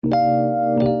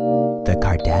The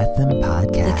Cardassian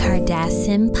Podcast. The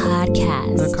Cardassian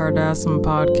Podcast. The Cardassian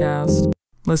Podcast.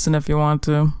 Listen if you want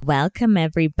to. Welcome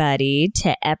everybody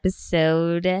to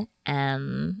episode You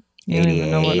don't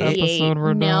even know what 88. episode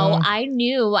we're No, doing. I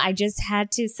knew. I just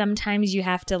had to. Sometimes you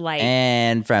have to like.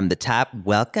 And from the top,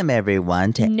 welcome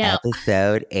everyone to No.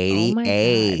 episode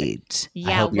 88. I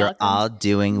Yeah, hope you're welcome. all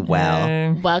doing well.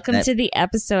 Yay. Welcome to the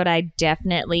episode I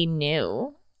definitely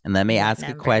knew. And let me ask a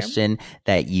Number. question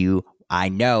that I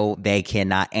know they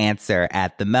cannot answer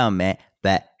at the moment,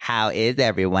 but how is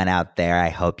everyone out there? I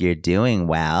hope you're doing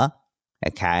well.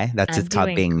 Okay, that's I'm just called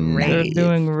doing being great. They're nice.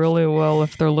 doing really well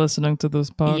if they're listening to this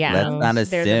podcast. Yeah. Let's not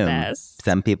They're the assume. best.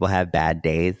 Some people have bad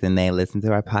days and they listen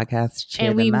to our podcast. Cheer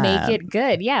And we them make up. it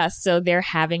good. Yeah. So they're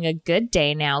having a good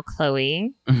day now,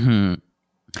 Chloe. Mhm.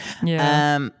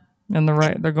 Yeah.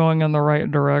 They're going in the right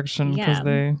direction because Yeah.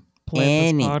 they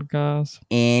played this podcast.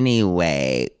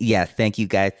 Anyway, yes, thank you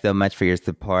guys so much for your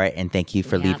support and thank you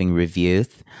for Yep. leaving reviews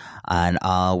on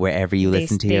wherever you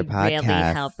listen to your They podcast.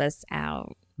 really help us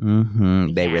out.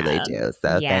 They really Yeah. do. So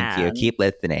thank Yeah. you. Keep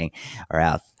listening or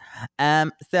else.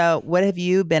 So what have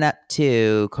you been up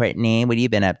to, Courtney? What have you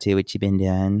been up to? What you been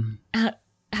doing?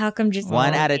 How come just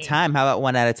One at a me? time. How about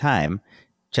one at a time?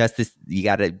 You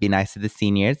got to be nice to the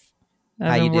seniors. How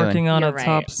I've you been doing? working on You're a right.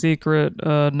 top secret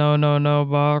no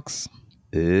box.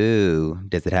 Ooh,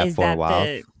 does it have Is four that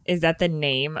walls? is that the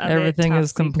name of Everything it? Top is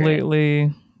secret?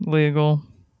 completely legal.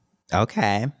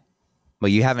 Okay. Well,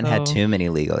 you haven't had So- too many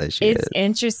legal issues. It's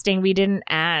interesting. We didn't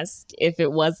ask if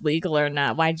it was legal or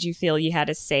not. Why did you feel you had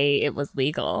to say it was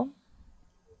legal?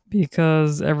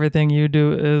 Because everything you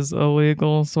do is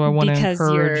illegal. So I want to Because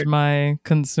encourage you're- my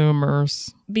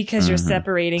consumers Because you're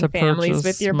separating to families purchase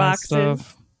with your my boxes.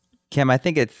 stuff. Kim, I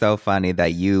think it's so funny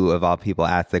that you, of all people,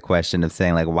 asked the question of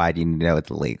saying, like, why do you know it's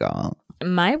illegal?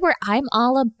 My word, I'm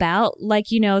all about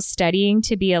studying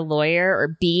to be a lawyer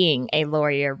or being a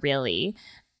lawyer. Really,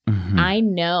 Mhm. I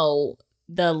know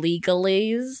the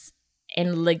legalese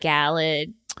and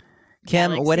legality.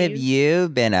 Kim, what have galaxies. you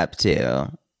been up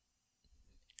to?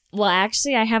 Well,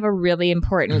 actually, I have a really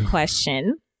important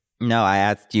question. No, I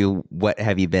asked you, what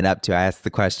have you been up to? I asked the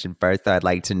question first, so I'd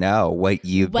like to know what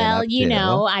you've been Well, up you to.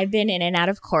 know, I've been in and out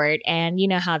of court, and you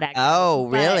know how that goes. Oh,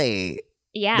 But, really?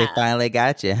 yeah. They finally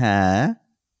got you, huh?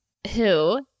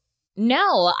 Who?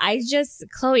 No,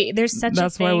 Chloe, there's such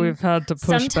That's a thing. why we've had to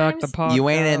push back the Sometimes- podcast. You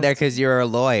ain't in there because you're a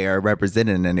lawyer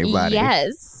representing anybody.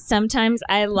 Yes. Sometimes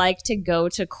I like to go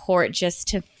to court just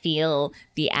to feel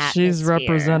the atmosphere. She's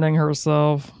representing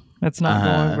herself. It's not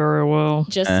going very well.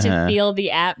 Just to feel the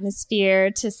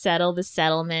atmosphere, to settle the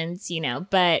settlements,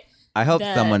 But I hope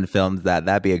The- someone films that.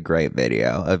 That'd be a great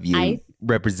video of you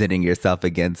representing yourself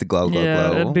against Glow Glow Yeah,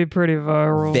 Glow it'd be pretty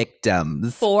viral.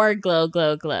 victims. for Glow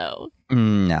Glow Glow.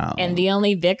 No. And the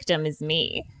only victim is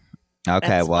me. Okay,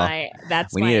 That's well, why,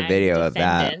 we why need a I'm video the of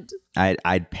that. defendant.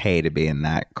 I'd pay to be in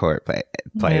that court place,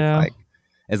 Yeah. like,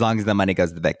 as long as the money goes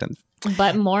to the victims.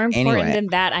 But more important Anyway. than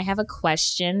that, I have a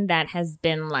question that has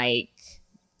been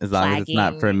As long as it's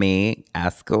not for Flagging. me,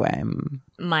 ask away.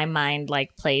 my mind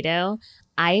like Play-Doh.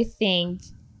 I think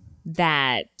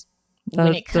that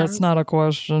when it comes That's not a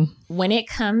question.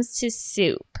 to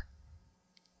soup,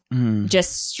 Mm.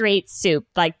 just straight soup,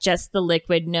 like just the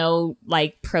liquid, no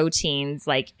proteins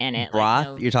in it. Broth?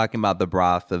 no- You're talking about the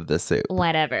broth of the soup.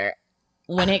 whatever.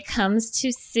 When it comes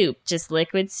to soup, just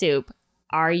liquid soup,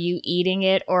 are you eating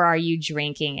it or are you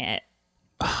drinking it?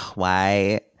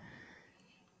 Why?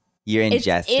 You're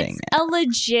ingesting It's a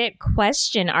legit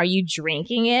question. Are you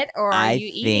drinking it or are you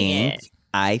eating it?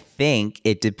 I think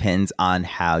it depends on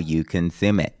how you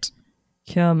consume it.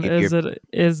 Kim,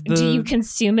 If Do you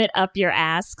consume it up your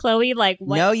ass, Chloe? What?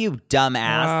 No, you dumbass.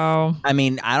 Wow. I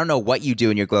mean, I don't know what you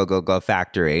do in your Glow Glow Glow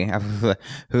factory.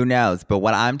 Who knows? But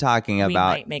what I'm talking We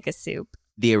about, might make a soup.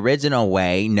 the original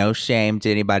way, no shame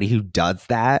to anybody who does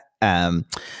that.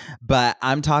 But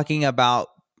I'm talking about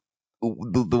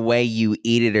the way you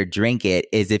eat it or drink it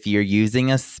is if you're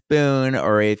using a spoon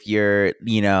or if you're,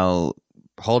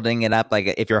 holding it up.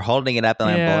 Like if you're holding it up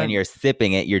and Yeah. bowl and you're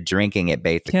sipping it, you're drinking it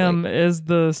basically. Kim, is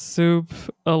the soup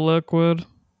a liquid?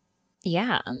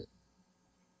 Yeah.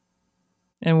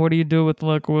 And what do you do with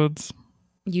liquids?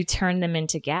 You turn them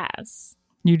into gas.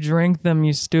 You drink them,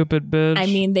 you stupid bitch. I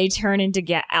mean, they turn into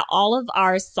gas. All of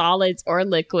our solids or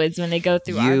liquids, when they go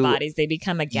through our bodies, they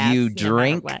become a gas. You no matter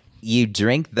drink what. you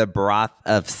drink the broth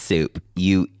of soup.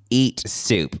 You eat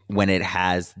soup when it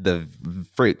has the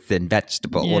fruits and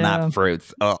vegetables. Well, Yeah. not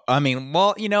fruits. Oh, I mean,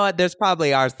 well, you know what? There's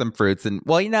probably are some fruits and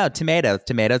tomatoes.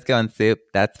 Tomatoes go in soup.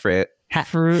 That's fruit. Ha.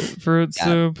 fruit Yeah.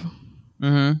 soup.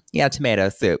 Yeah, tomato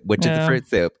soup, which is a fruit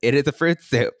soup. It is a fruit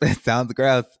soup. It sounds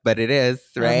gross, but it is,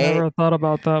 right? I've never thought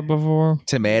about that before.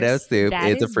 Tomato soup That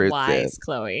is a fruit wise, soup.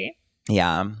 Chloe.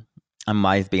 Yeah. I'm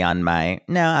wise beyond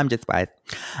no, I'm just wise.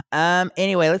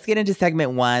 Anyway, let's get into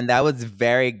segment 1. That was a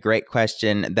very great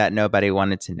question that nobody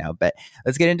wanted to know, but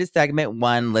let's get into segment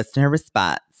 1, listener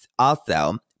response.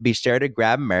 Also, be sure to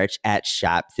grab merch at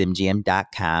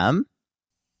shopsimgm.com.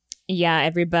 Yeah,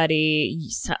 everybody,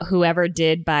 whoever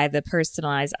did buy the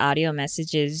personalized audio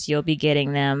messages, you'll be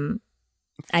getting them,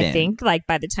 I think, like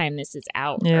by the time this is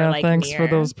out. Yeah, or like thanks for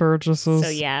those purchases. So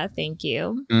yeah, thank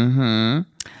you.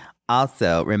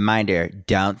 Also, reminder,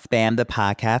 don't spam the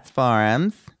podcast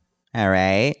forums. All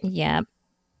right? Yep.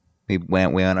 We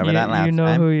went over that last time. You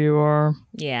know who you are.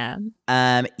 Yeah.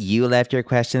 You left your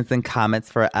questions and comments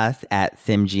for us at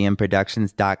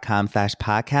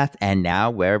simgmproductions.com/podcast, and now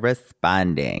we're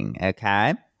responding,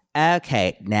 okay?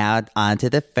 Okay, now on to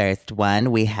the first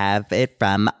one. We have it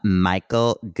from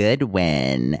Michael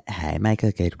Goodwin. Hi,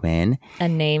 Michael Goodwin. A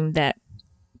name that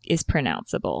is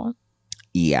pronounceable.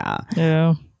 Yeah.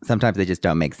 Yeah. Sometimes they just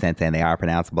don't make sense and they are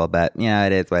pronounceable, but,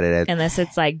 it is what it is. Unless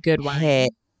it's like good one. Hey,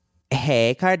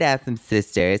 Kardashian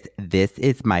sisters, this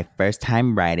is my first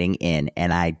time writing in,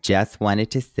 and I just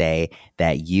wanted to say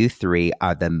that you 3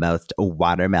 are the most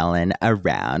watermelon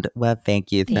around. Well,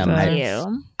 thank you so much. Thank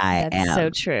you. That's so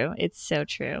true. It's so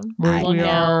true. We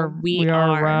are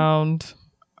around.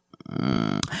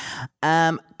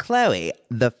 Chloe,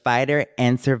 the fighter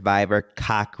and survivor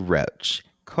cockroach.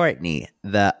 Courtney,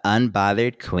 the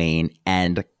unbothered queen,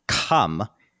 and Cam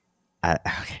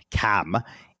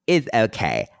is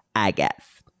okay, I guess.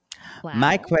 Wow.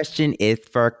 My question is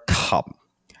for Cam.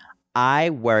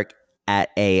 I work at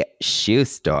a shoe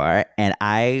store, and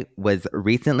I was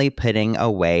recently putting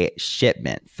away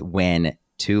shipments when,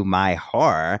 to my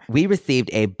horror, we received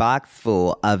a box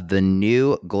full of the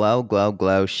new Glow Glow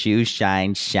Glow Shoe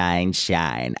Shine Shine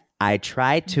Shine. I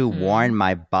tried to warn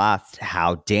my boss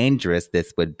how dangerous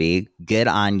this would be. Good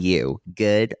on you.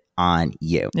 Good on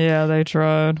you. Yeah, they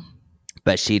tried.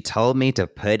 But she told me to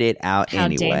put it out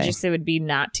anyway. How dangerous it would be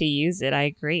not to use it. I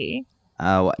agree.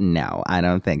 Oh, no, I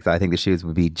don't think so. I think the shoes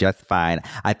would be just fine.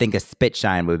 I think a spit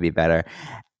shine would be better.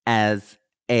 As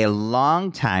a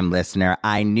longtime listener,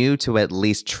 I knew to at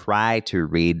least try to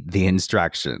read the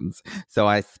instructions. So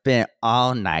I spent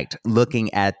all night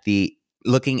looking at the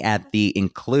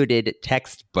included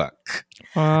textbook.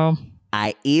 Wow.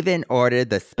 I even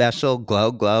ordered the special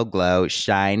Glow Glow Glow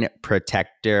Shine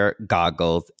Protector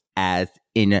goggles as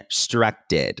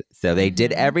instructed. So they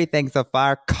did everything so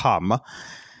far.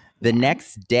 The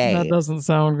next day. That doesn't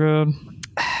sound good.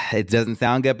 It doesn't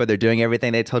sound good, but they're doing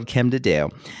everything they told Kim to do.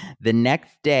 The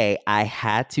next day, I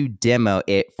had to demo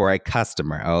it for a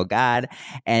customer. Oh, God.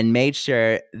 And made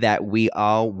sure that we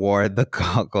all wore the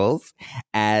goggles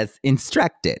as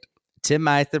instructed. To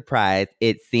my surprise,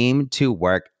 it seemed to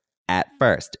work at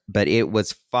first, but it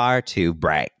was far too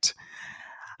bright.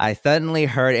 I suddenly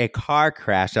heard a car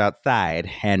crash outside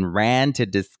and ran to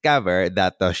discover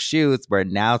that the shoes were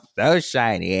now so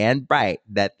shiny and bright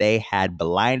that they had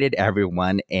blinded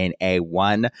everyone in a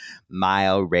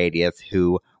 1-mile radius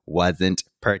who wasn't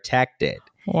protected.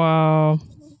 Wow.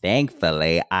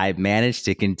 Thankfully, I managed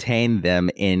to contain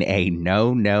them in a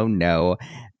no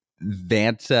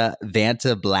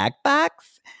Vanta black box.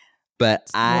 But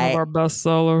it's one of our best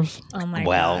sellers. Oh my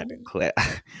God.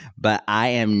 But I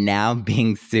am now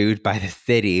being sued by the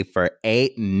city for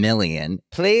 $8 million.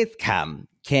 Please come.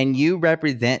 Can you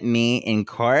represent me in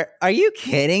court? Are you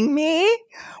kidding me?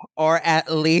 Or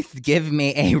at least give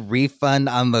me a refund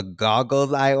on the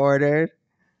goggles I ordered?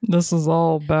 This is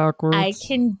all backwards. I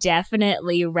can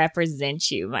definitely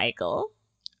represent you, Michael.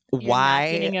 You're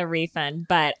Why? not getting a refund,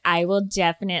 but I will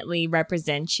definitely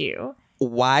represent you.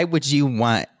 Why would you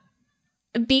want?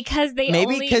 Because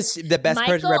because the best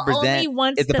person to represent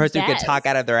is the person who can talk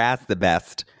out of their ass the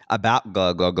best about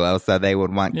Glow Glow Glow, so they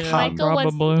would want Michael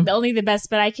wants only the best,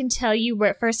 but I can tell you,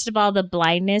 first of all, the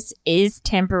blindness is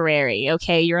temporary,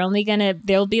 okay? You're only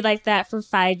they'll be like that for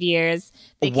 5 years.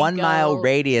 1 mile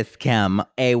radius, Kim.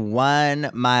 A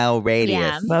 1 mile radius.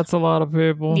 Yeah. That's a lot of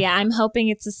people. Yeah, I'm hoping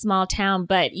it's a small town,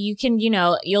 but you can,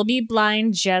 you'll be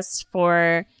blind just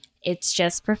for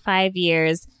 5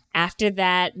 years. After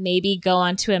that, maybe go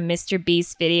onto a Mr.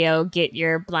 Beast video, get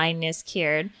your blindness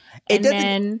cured.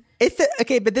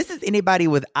 Okay, but this is anybody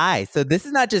with eyes. So this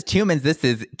is not just humans. This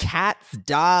is cats,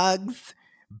 dogs,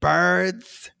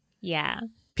 birds. Yeah.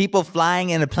 People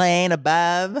flying in a plane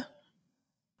above.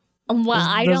 Well,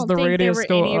 I don't think there were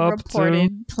any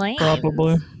reported planes.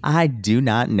 Probably. I do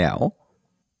not know.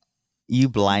 You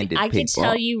blinded I people. could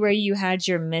tell you where you had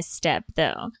your misstep,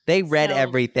 though. They read So-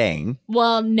 everything.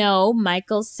 Well, no,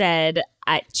 Michael said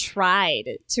I tried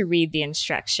to read the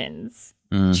instructions.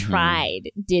 Mhm.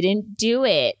 Tried. Didn't do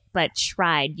it, but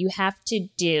tried. You have to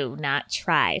do, not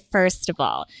try, first of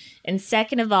all. And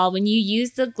second of all, when you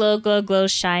use the Glow Glow Glow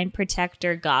Shine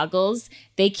Protector goggles,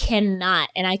 they cannot,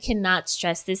 and I cannot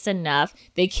stress this enough,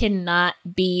 they cannot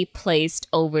be placed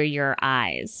over your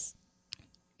eyes.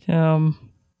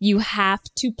 You have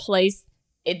to place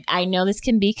it. I know this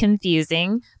can be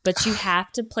confusing, but you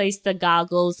have to place the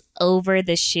goggles over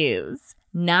the shoes,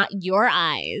 not your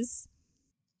eyes.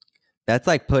 That's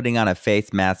like putting on a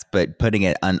face mask, but putting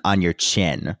it on your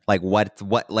chin. Like what's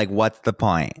the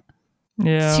point?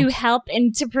 Yeah. To help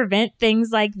and to prevent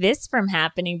things like this from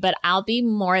happening, but I'll be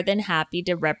more than happy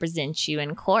to represent you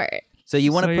in court. So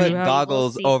you want to So put you have-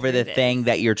 goggles We'll see over the through thing this.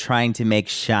 that you're trying to make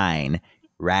shine.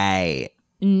 Right.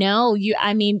 No,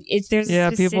 there's a Yeah,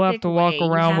 people have specific to walk way. You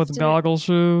around have with to- goggle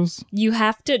shoes. You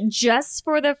have to, just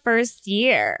for the first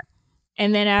year.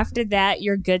 And then after that,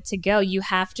 you're good to go. You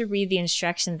have to read the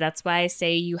instructions. That's why I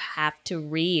say you have to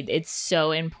read. It's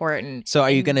so important. So are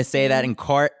you And going to say that in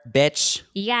court, bitch?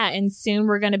 Yeah, and soon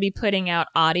we're going to be putting out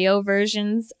audio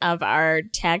versions of our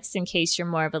text in case you're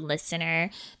more of a listener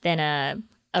than a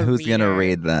Who's going to reader.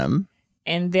 read them?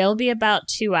 And they'll be about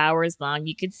 2 hours long.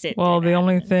 You could sit Well, there the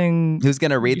only and- thing. Who's going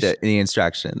to read the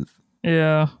instructions?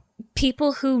 Yeah.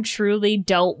 People who truly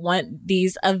don't want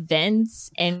these events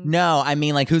and No, I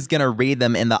mean like who's going to read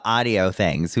them in the audio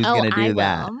things? Who's going to do I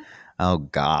that? will. Oh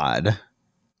God.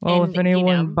 Well, And, if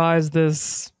anyone know- buys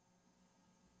this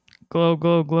Glow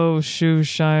Glow Glow shoe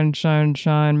shine shine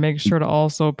shine, make sure to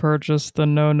also purchase the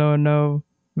no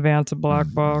Vanta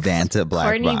black box. Vanta black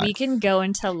Courtney, box. we can go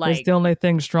into It's like the only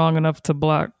thing strong enough to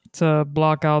block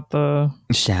out the.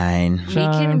 Shine. we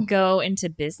can shine. go into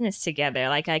business together.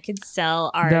 Like I could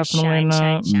sell our Definitely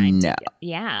shine. No. together.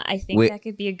 Yeah, I think We- that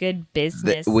could be a good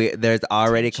business. There's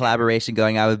already Attention. collaboration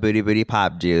going on with Booty Booty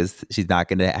Pop Juice. She's not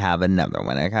going to have another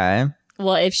one, okay?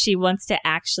 Well, if she wants to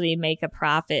actually make a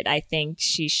profit, I think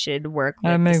she should work with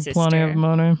I the make sister. plenty of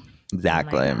money.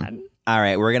 Exactly. Oh my God. All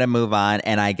right, we're going to move on.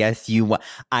 And I guess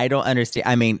I don't understand.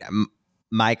 I mean,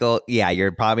 Michael, yeah,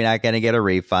 you're probably not going to get a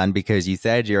refund because you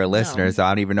said you're a listener. No. So I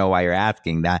don't even know why you're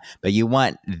asking that. But you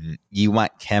want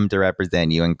Kim to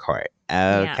represent you in court.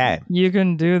 Okay. You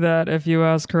can do that if you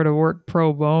ask her to work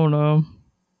pro bono.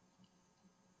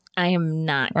 I am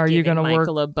not Are you giving gonna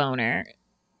Michael a boner.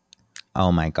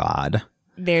 Oh my God.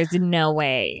 There's no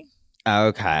way.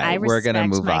 Okay. I We're respect going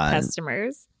to move my on.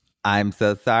 customers. I'm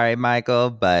so sorry,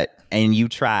 Michael, and you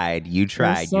tried. You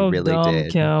tried. You're so You really dumb,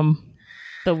 did. Kim.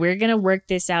 But we're going to work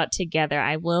this out together.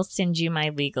 I will send you my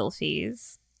legal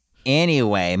fees.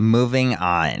 Anyway, moving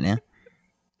on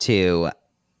to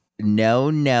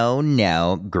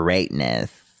no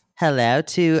greatness. Hello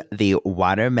to the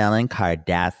Watermelon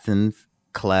Kardashians,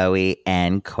 Chloe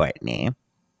and Courtney.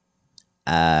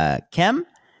 Kim?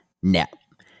 No.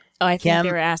 Oh, I think Kim?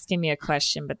 they were asking me a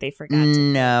question, but they forgot to.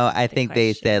 No, I the think they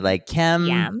question. said like Kim.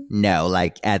 Yeah. No,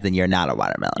 like as in you're not a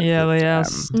watermelon. Yeah, they sister.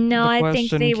 asked. No, the I think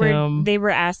question, they Kim. were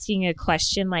asking a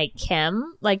question like Kim.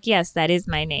 Like, yes, that is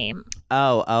my name.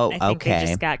 Oh, I think they okay.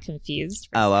 just got confused.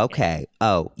 for a Oh, second. okay.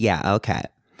 Oh, yeah, okay.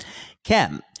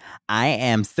 Kim, I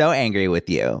am so angry with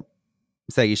you.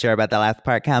 So you sure about that last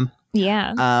part, Kim?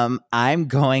 Yeah. I'm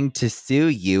going to sue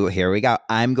you. Here we go.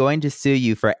 I'm going to sue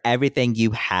you for everything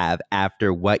you have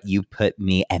after what you put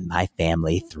me and my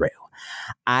family through.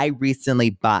 I recently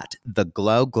bought the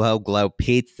Glow Glow Glow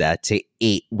pizza to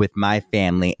eat with my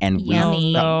family, and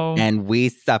Yummy. Oh, no. and we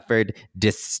suffered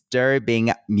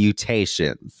disturbing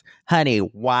mutations. Honey,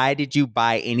 why did you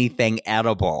buy anything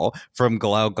edible from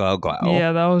Glow Glow Glow?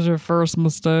 Yeah, that was your first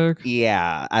mistake.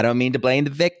 Yeah, I don't mean to blame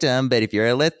the victim, but if you're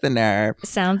a listener,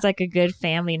 Sounds like a good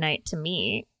family night to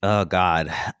me. oh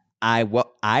God. I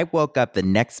woke up the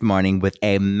next morning with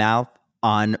a mouth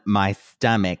on my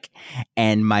stomach,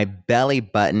 and my belly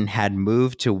button had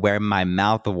moved to where my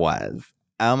mouth was.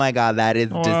 Oh my God, that is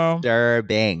Wow.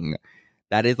 disturbing.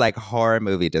 That is like horror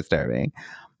movie disturbing.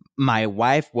 My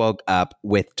wife woke up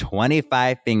with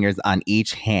 25 fingers on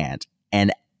each hand,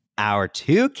 and our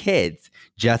 2 kids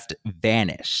just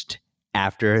vanished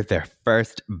after their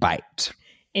first bite.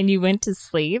 And you went to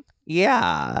sleep?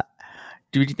 Yeah.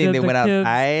 Do you think Did they the went kids-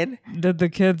 outside? Did the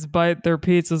kids bite their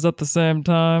pizzas at the same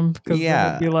time? Because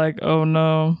Yeah. they'd be like, oh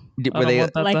no. Did- I were don't they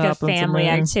want that Like to a happen to family me.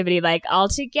 activity, like all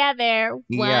together.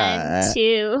 Yeah. 1,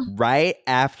 2. Right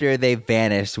after they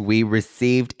vanished, we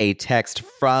received a text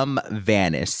from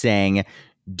Vanish saying,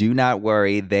 "Do not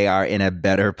worry, they are in a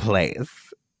better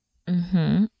place."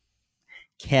 Mm-hmm.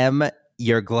 Kim,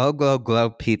 your Glow Glow Glow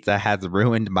pizza has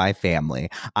ruined my family.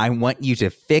 I want you to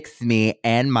fix me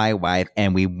and my wife,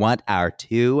 and we want our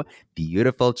 2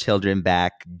 beautiful children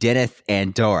back, Dennis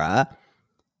and Dora.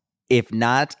 If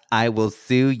not, I will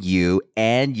sue you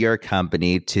and your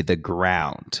company to the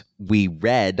ground. We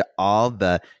read all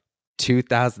the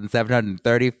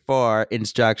 2,734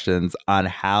 instructions on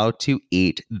how to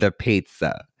eat the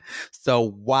pizza.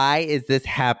 So why is this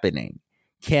happening?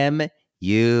 Kim,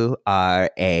 you are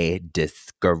a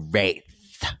disgrace.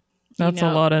 That's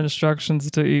a lot of instructions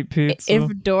to eat pizza.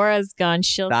 If Dora's gone,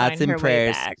 she'll Thoughts find her and way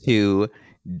prayers back. to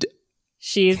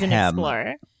She's an Kim.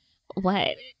 explorer.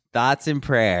 What? Thoughts and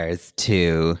prayers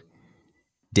to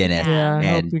Dennis Yeah, I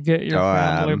and hope you get your Dora.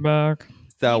 family back.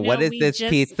 So You know, what is this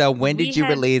pizza? When did you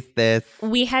release this?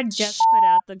 We had just put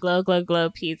out the Glow Glow Glow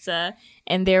pizza,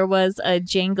 and there was a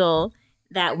jingle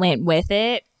that went with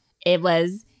it. It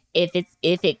was, if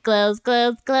it glows,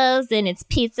 glows, glows, then it's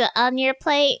pizza on your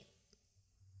plate.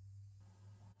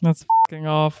 That's fucking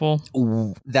awful.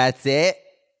 That's it?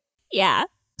 Yeah.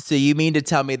 So you mean to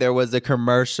tell me there was a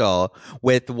commercial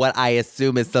with what I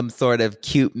assume is some sort of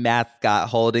cute mascot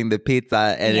holding the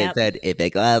pizza, and it said, if it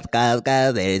glows, glows,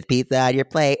 glows, there's pizza on your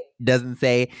plate. Doesn't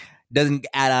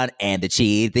add on, and the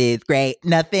cheese is great.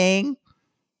 Nothing.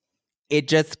 It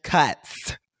just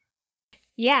cuts.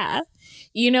 Yeah.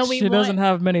 You know, she doesn't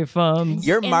have many funds.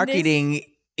 Your marketing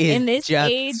is in this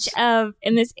just... age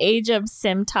of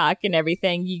sim talk and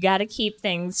everything, you got to keep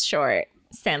things short,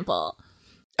 simple.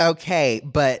 Okay,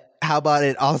 but how about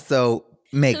it also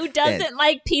makes Who doesn't sense?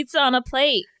 like pizza on a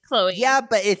plate, Chloe? Yeah,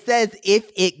 but it says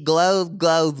if it glows,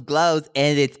 glows, glows,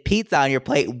 and it's pizza on your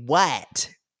plate,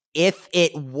 what? If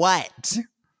it what?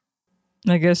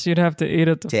 I guess you'd have to eat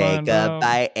it to find out. Take a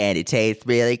bite and it tastes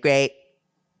really great.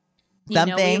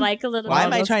 Something. You know, we like a little. Why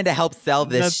am I trying to help sell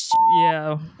this?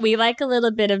 Yeah. We like a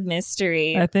little bit of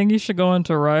mystery. I think you should go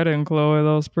into writing, Chloe. That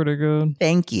was pretty good.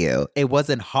 Thank you. It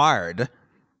wasn't hard.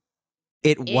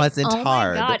 It wasn't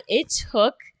hard. Oh my God. It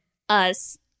took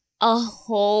us a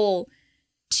whole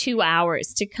 2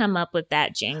 hours to come up with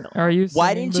that jingle. Are you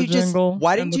Why didn't you just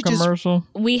commercial?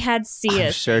 We had Sia.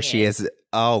 I'm sure she is.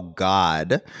 Oh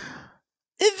God. If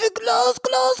it glows,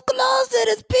 glows, glows, then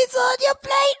it's pizza on your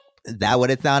plate. Is that what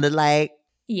it sounded like?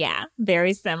 Yeah,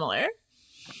 very similar.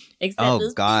 Except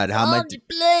oh God, how much? On your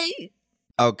plate.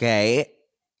 Okay.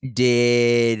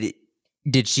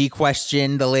 Did she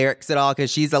question the lyrics at all?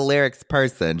 Because she's a lyrics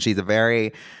person. She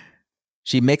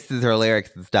mixes her lyrics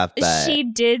and stuff. But she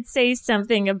did say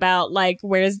something about like,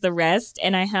 where's the rest?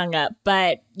 And I hung up.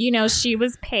 But, you know, she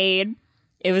was paid.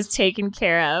 It was taken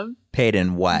care of. Paid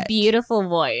in what? Beautiful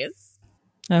voice.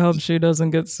 I hope she doesn't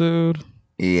get sued.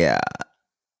 Yeah.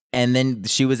 And then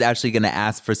she was actually going to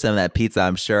ask for some of that pizza,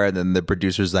 I'm sure. And then the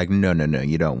producer's like, no,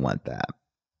 you don't want that.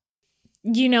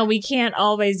 You know, we can't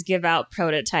always give out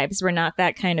prototypes. We're not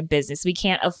that kind of business. We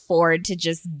can't afford to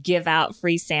just give out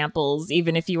free samples,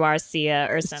 even if you are Sia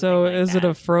or something. So like is that. it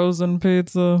a frozen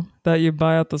pizza that you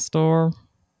buy at the store?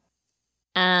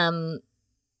 Kim?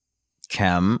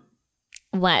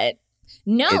 What?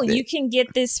 No, you can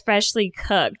get this freshly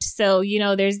cooked. So, you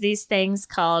know, there's these things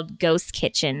called ghost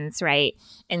kitchens, right?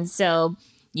 And so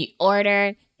you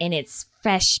order and it's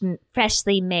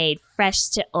freshly made, fresh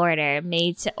to order,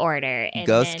 made to order. And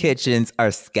Ghost kitchens are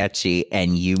sketchy,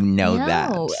 and you know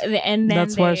that. And then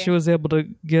that's why she was able to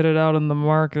get it out in the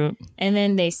market. And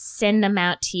then they send them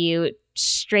out to you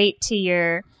straight to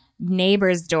your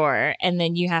neighbor's door, and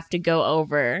then you have to go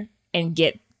over and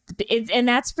get it. And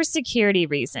that's for security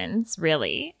reasons,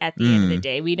 really. At the end of the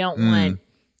day, we don't want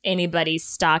anybody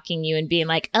stalking you and being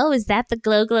like, "Oh, is that the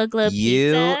Glow Glow Glow pizza?"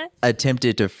 You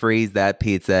attempted to freeze that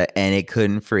pizza and it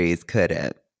couldn't freeze, could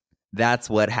it? That's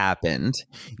what happened.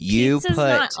 You Pizza's put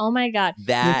not, oh my God,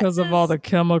 that because of all the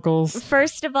chemicals.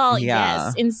 First of all, Yeah.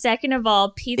 yes, and second of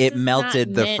all, pizza. It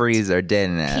melted the freezer,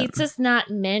 didn't it? Pizza's not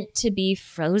meant to be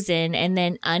frozen and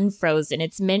then unfrozen.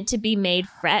 It's meant to be made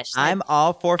fresh. Like, I'm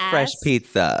all for fresh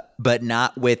pizza, but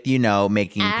not with,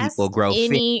 making people grow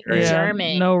any fingers.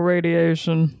 German. No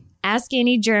radiation. Ask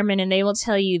any German and they will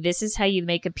tell you this is how you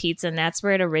make a pizza, and that's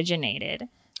where it originated.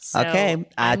 So Okay,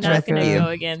 I I'm not trust going to you. go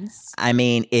against. I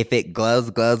mean, if it glows,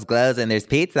 glows, glows, and there's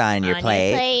pizza on your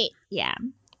plate. Yeah.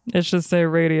 It should say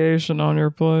radiation on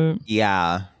your plate.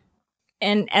 Yeah.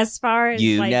 And as far as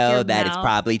You like, know your that it's mouth-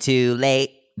 probably too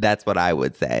late. That's what I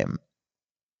would say.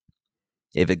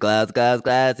 If it glows, glows,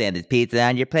 glows, and there's pizza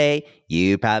on your plate,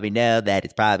 you probably know that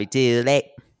it's probably too late.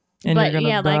 And but you're gonna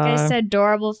yeah, like I die. said,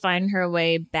 Dora will find her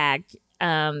way back.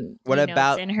 What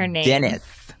about it's in her name? Dennis?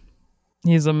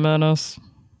 He's a menace.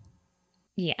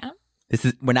 Yeah.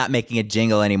 We're not making a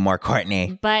jingle anymore,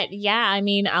 Courtney. But yeah, I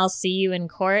mean, I'll see you in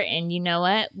court, and you know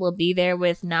what? We'll be there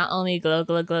with not only Glow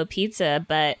Glow Glow pizza,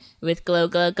 but with Glow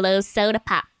Glow Glow soda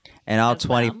pop. And all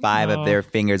 25 of their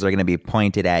fingers are going to be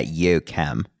pointed at you,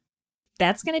 Kim.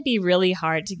 That's going to be really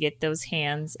hard to get those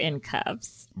hands in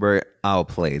cuffs.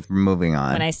 Please, we're moving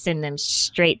on. When I send them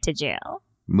straight to jail.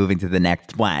 Moving to the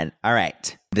next one. All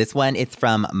right. This one is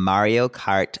from Mario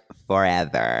Kart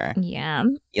Forever. Yeah.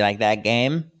 You like that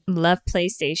game? Love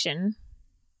PlayStation.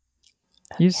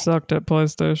 You sucked at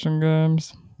PlayStation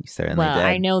games. You certainly did.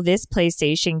 I know this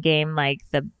PlayStation game like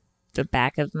the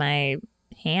back of my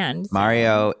hand. So.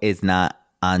 Mario is not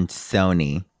on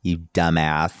Sony, you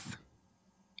dumbass.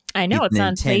 I know it's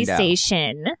on Nintendo.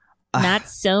 PlayStation, not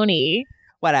Sony.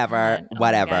 Whatever. Oh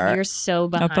my God, you're so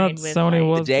behind. I thought with Sony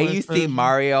was The day you see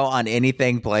Mario on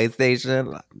anything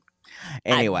PlayStation.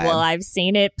 Anyway. I've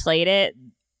seen it, played it,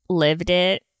 lived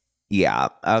it. Yeah.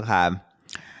 Okay.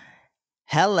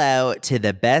 Hello to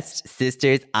the best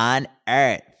sisters on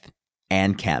earth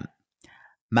and Kim.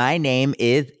 My name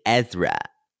is Ezra,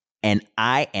 and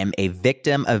I am a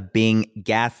victim of being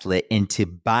gaslit into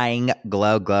buying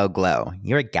Glow Glow Glow.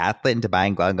 You're gaslit into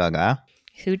buying Glow Glow Glow?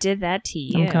 Who did that to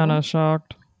you? I'm kind of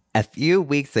shocked. A few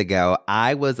weeks ago,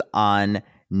 I was on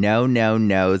No No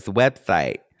No's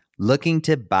website looking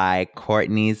to buy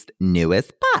Courtney's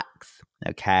newest box.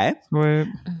 Okay? Wait.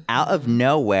 Out of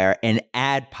nowhere, an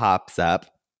ad pops up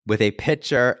with a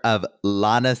picture of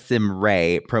Lana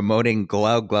Simray promoting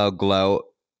Glow Glow Glow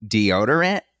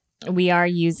Deodorant. We are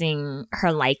using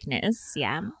her likeness,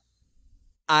 yeah.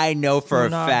 I know for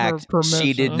Not a fact her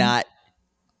she did permission. not.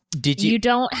 Did you? You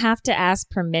don't have to ask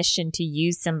permission to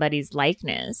use somebody's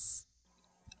likeness.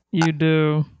 You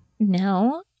do.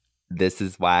 No. This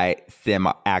is why sim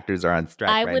actors are on strike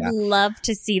I right would now. love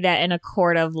to see that in a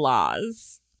court of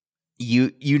laws.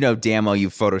 You know damn well you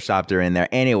photoshopped her in there.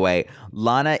 Anyway,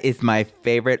 Lana is my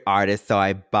favorite artist, so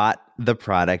I bought the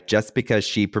product just because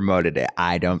she promoted it.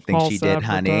 I don't think she False did,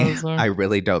 honey. advertising. I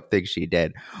really don't think she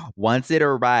did. Once it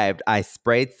arrived, I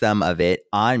sprayed some of it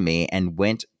on me and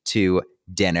went to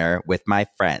dinner with my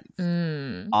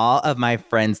friends. All of my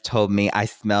friends told me I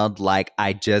smelled like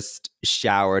I just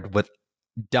showered with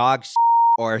dog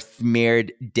or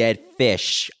smeared dead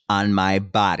fish on my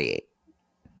body.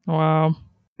 Wow.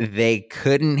 They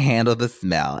couldn't handle the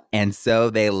smell, and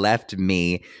so they left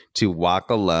me to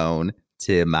walk alone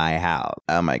to my house.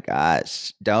 Oh my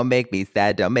gosh. Don't make me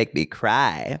sad. Don't make me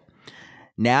cry.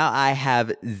 Now I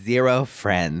have 0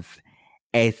 friends.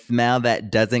 A smell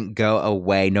that doesn't go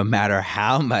away no matter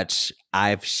how much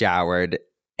I've showered,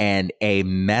 and a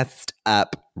messed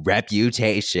up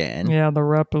reputation. Yeah, the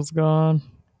rep is gone.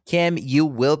 Kim, you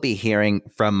will be hearing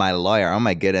from my lawyer. Oh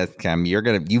my goodness, Kim,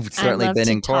 you've certainly been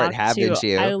in court, haven't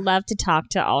you? I love to talk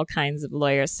to all kinds of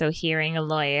lawyers. So hearing a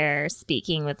lawyer,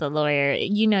 speaking with a lawyer,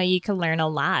 you can learn a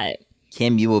lot.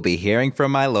 Kim, you will be hearing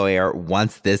from my lawyer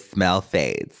once this smell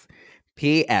fades.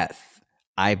 P.S.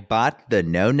 I bought the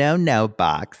No No No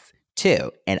box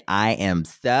too, and I am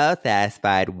so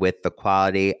satisfied with the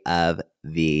quality of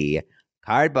the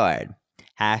cardboard.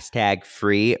 Hashtag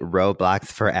free Roblox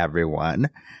for everyone.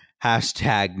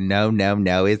 Hashtag no no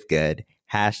no is good.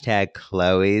 Hashtag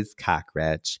Chloe's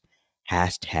cockroach.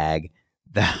 Hashtag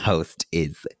the host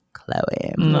is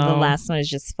Chloe. No. Well, the last one is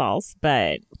just false,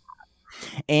 but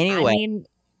Anyway, I mean,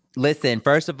 listen,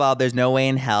 first of all, there's no way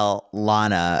in hell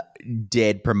Lana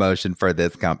did promotion for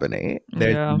this company.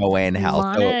 There's Yeah. no way in hell.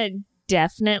 Lana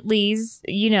definitely,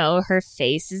 her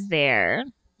face is there.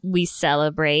 We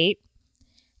celebrate.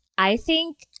 I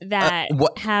think that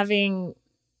what- having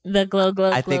the Glow Glow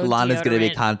Glow I think Lana's going to be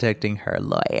deodorant- contacting her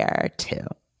lawyer too.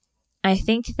 I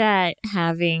think that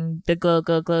having the Glow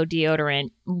Glow Glow deodorant,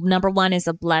 number one, is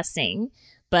a blessing.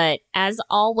 But as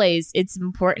always, it's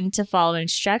important to follow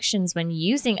instructions when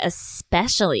using,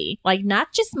 especially, like, not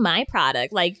just my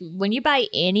product. Like, when you buy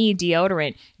any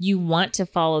deodorant, you want to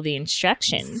follow the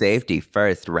instructions. Safety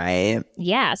first, right?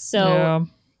 Yeah. So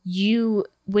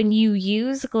when you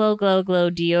use Glow Glow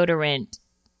Glow deodorant,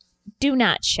 do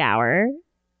not shower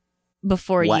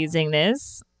before What? using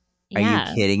this. Are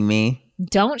you kidding me?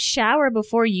 Don't shower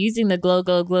before using the Glow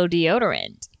Glow Glow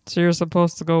deodorant. So you're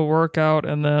supposed to go work out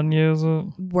and then use it?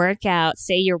 Work out.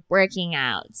 Say you're working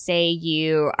out. Say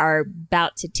you are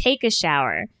about to take a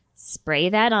shower. Spray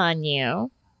that on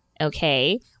you.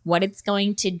 Okay. What it's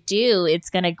going to do, it's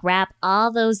going to grab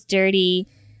all those dirty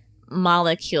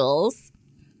molecules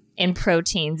and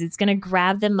proteins. It's going to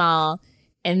grab them all.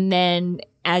 And then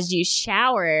as you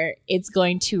shower, it's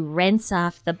going to rinse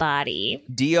off the body.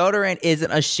 Deodorant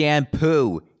isn't a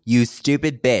shampoo. You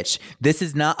stupid bitch. This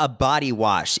is not a body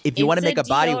wash. If you want to It's make a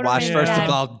body wash, deodorant first of that-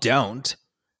 all, don't,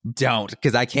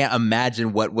 because I can't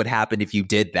imagine what would happen if you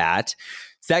did that.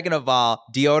 Second of all,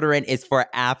 deodorant is for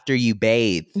after you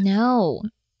bathe. No,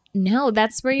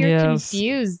 that's where you're Yes.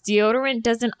 confused. Deodorant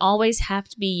doesn't always have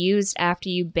to be used after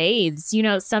you bathe. You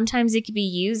know, sometimes it could be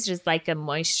used as like a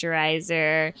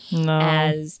moisturizer, No.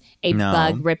 as a No.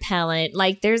 bug repellent.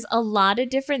 Like there's a lot of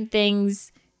different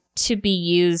things to be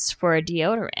used for a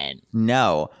deodorant.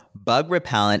 No, bug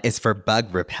repellent is for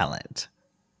bug repellent.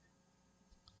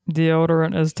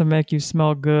 Deodorant is to make you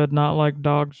smell good, not like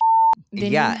dog.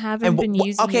 Then you haven't been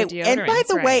using your deodorants. And by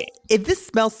the way, right. if this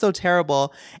smells so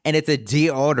terrible and it's a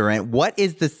deodorant, what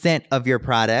is the scent of your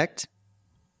product?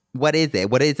 What is it?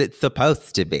 What is it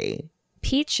supposed to be?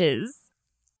 Peaches.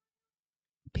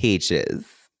 Peaches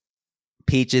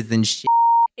and shit.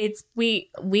 It's we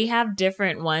have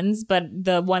different ones, but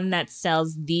the one that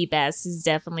sells the best is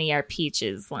definitely our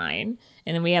peaches line.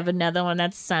 And then we have another one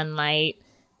that's Sunlight.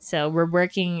 So we're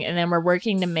working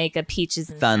to make a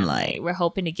peaches and Sunlight. We're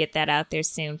hoping to get that out there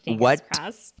soon. Fingers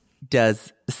crossed.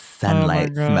 Does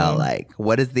sunlight smell like?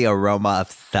 What is the aroma of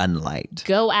sunlight?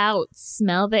 Go out,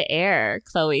 smell the air,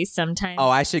 Chloe. Sometimes. Oh,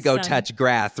 I should go touch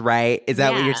grass, right? Is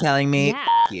that what you're telling me? Yeah.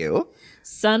 F you.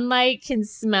 Sunlight can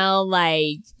smell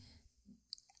like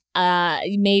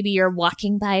maybe you're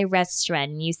walking by a restaurant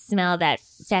and you smell that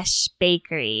fresh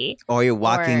bakery. Or you're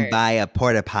walking by a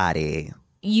porta potty.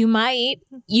 You might.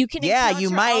 You can. Yeah,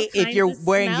 you might if you're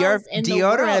wearing your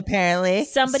deodorant. Apparently,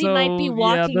 somebody might be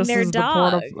walking their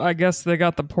dog. I guess they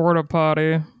got the porta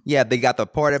potty. Yeah, they got the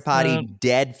porta potty.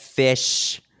 Dead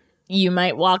fish. You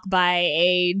might walk by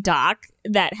a dock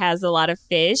that has a lot of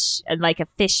fish, like a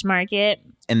fish market,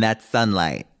 and that's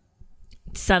sunlight.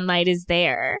 Sunlight is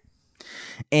there.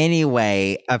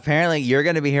 Anyway, apparently you're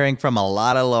going to be hearing from a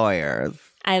lot of lawyers.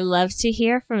 I love to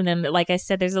hear from them. Like I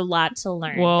said, there's a lot to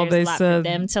learn. Well, there's a lot for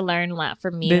them to learn, a lot for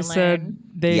me to learn.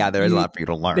 There is a lot for you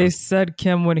to learn. They said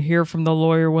Kim would hear from the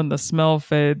lawyer when the smell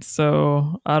fades,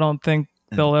 so I don't think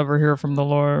they'll ever hear from the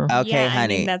lawyer. Okay,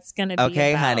 honey. I mean, that's going to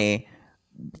be honey.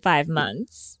 5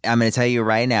 months. I'm going to tell you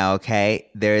right now, okay?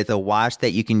 There is a wash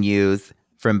that you can use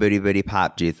from Booty Booty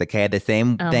Pop Juice, okay? The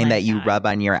same thing that you rub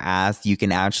on your ass, you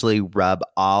can actually rub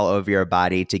all over your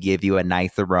body to give you a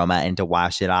nice aroma and to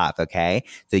wash it off, okay?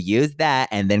 So use that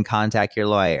and then contact your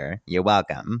lawyer. You're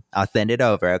welcome. I'll send it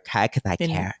over, okay? Because I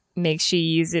care. Make sure you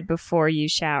use it before you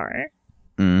shower.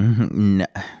 No.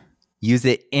 Use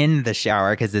it in the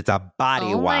shower because it's a body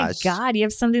Oh wash. my God, you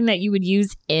have something that you would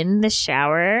use in the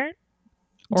shower?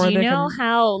 Or do you know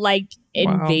how, like,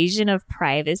 invasion of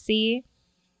privacy?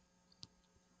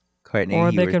 Courtney,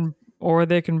 or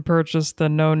they can purchase the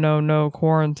no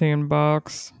quarantine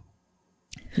box.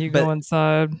 You go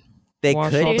inside. They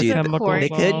could do that. They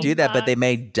could do that, but they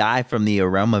may die from the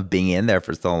aroma of being in there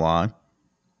for so long.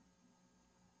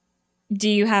 Do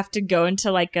you have to go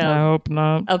into like I hope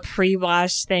not. a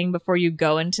pre-wash thing before you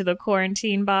go into the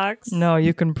quarantine box? No,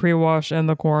 you can pre-wash in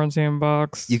the quarantine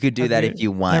box. You could do that if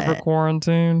you want. Never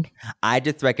quarantined. I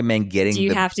just recommend getting. Do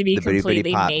you have to be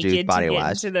completely naked body to get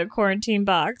wash into the quarantine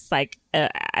box, like an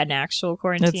actual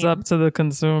quarantine? It's up to the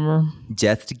consumer.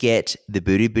 Just get the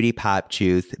Booty Booty Pop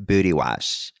Juice booty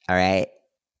wash. All right,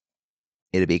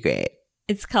 it'll be great.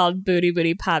 It's called Booty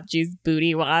Booty Pop Juice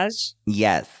Booty Wash.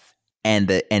 Yes.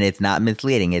 And it's not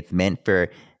misleading. It's meant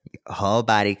for whole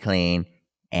body clean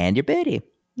and your booty.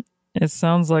 It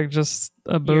sounds like just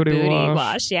a booty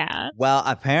wash. Yeah. Well,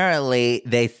 apparently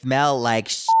they smell like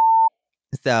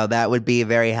so that would be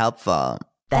very helpful.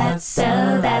 That's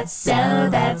so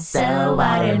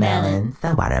watermelon.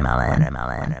 The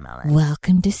watermelon.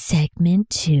 Welcome to segment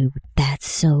 2, That's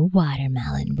So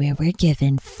Watermelon, where we're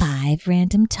given 5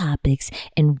 random topics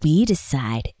and we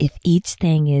decide if each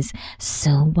thing is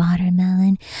so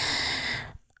watermelon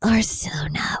or so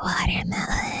not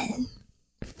watermelon.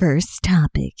 First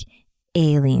topic,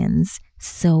 aliens.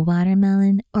 So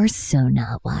watermelon or so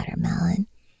not watermelon?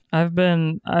 I've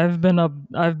been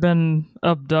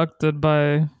abducted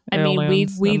by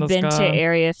aliens. we've been to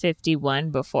Area 51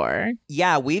 before.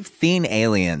 Yeah, we've seen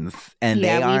aliens and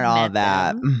they aren't all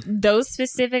that. Those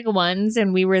specific ones,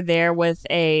 and we were there with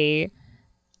a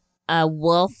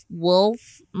wolf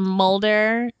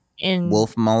Mulder and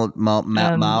Wolf Mulder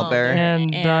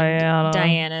and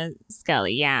Diana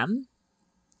Scully, yeah.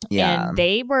 And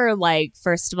they were like,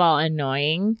 first of all,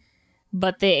 annoying.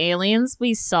 But the aliens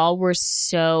we saw were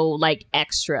so, like,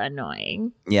 extra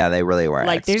annoying. Yeah, they really were.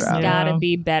 Like, there's gotta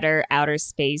be better outer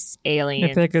space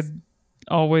aliens. If they could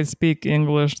always speak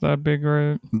English, that'd be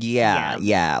great.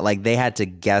 Yeah. Like they had to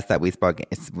guess that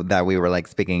we were like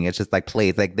speaking. It's just like,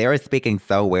 please, like they were speaking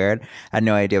so weird. I had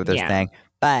no idea what they're saying.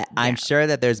 But I'm sure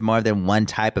that there's more than one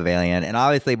type of alien, and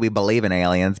obviously we believe in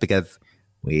aliens because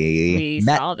we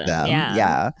met saw them.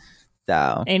 Yeah.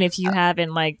 So, and if you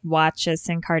haven't like watched us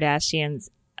in Kardashians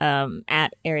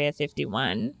at Area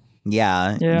 51.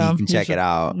 Yeah, you can check it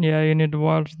out. Yeah, you need to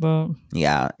watch that.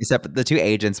 Yeah, except for the two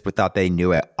agents thought they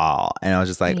knew it all, and I was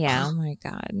just like, oh my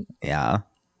god. Yeah,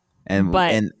 and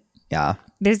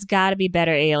there's got to be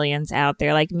better aliens out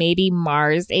there, like maybe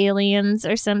Mars aliens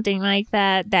or something like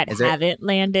that haven't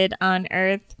landed on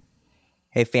Earth.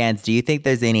 Hey fans, do you think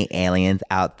there's any aliens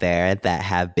out there that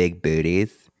have big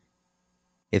booties?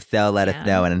 If so, let us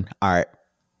know in art.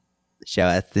 Show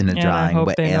us in a drawing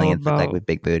what aliens look like with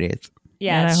big booties.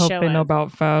 Yeah, and I hope they know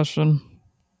about fashion.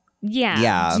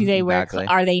 Yeah. Do they wear?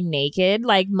 Are they naked?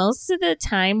 Like most of the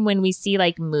time when we see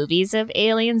like movies of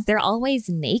aliens, they're always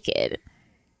naked.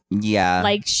 Yeah.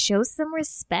 Like show some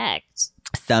respect.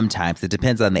 Sometimes it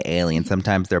depends on the alien.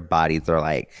 Sometimes their bodies are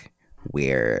like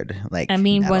weird. Like I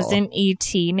mean, metal. wasn't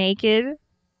E.T. naked?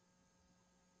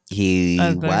 He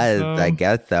was, so. I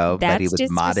guess so. That's but he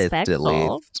was modest at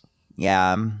least.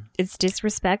 Yeah. It's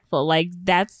disrespectful. Like,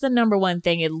 that's the number one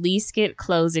thing. At least get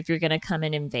clothes if you're going to come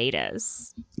and invade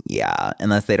us. Yeah.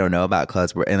 Unless they don't know about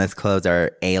clothes. Unless clothes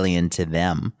are alien to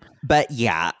them. But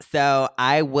yeah. So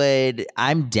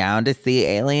I'm down to see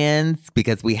aliens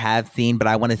because we have seen, but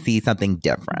I want to see something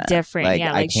different.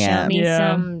 Like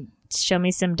show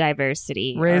me some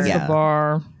diversity. Raise the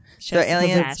bar. So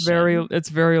aliens, it's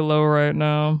very low right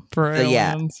now for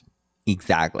aliens. Yeah.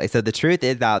 Exactly. So the truth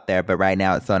is out there, but right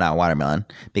now it's so not watermelon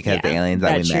because the aliens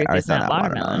that we met are so not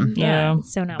watermelon. Yeah.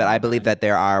 So not. But I believe that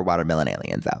there are watermelon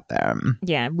aliens out there.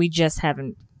 Yeah, we just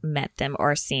haven't met them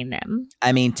or seen them.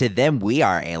 I mean, to them, we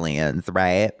are aliens,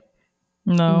 right?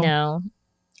 No.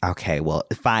 Okay, well,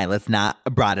 fine. Let's not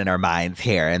broaden our minds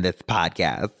here in this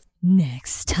podcast.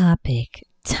 Next topic.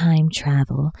 Time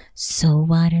travel. So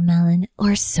watermelon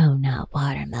or so not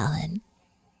watermelon?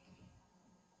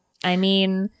 I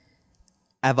mean,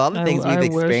 of all the things we've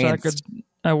experienced,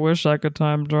 I wish I could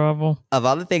time travel. Of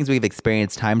all the things we've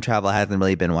experienced, time travel hasn't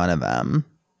really been one of them.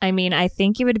 I mean, I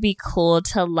think it would be cool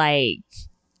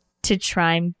to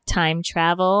try time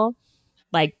travel,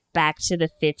 like back to the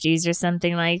 50s or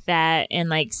something like that, and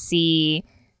like see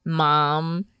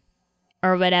mom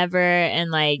or whatever,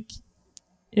 and like.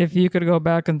 If you could go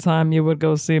back in time, you would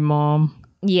go see mom.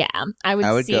 Yeah, I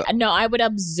would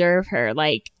observe her,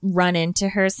 like run into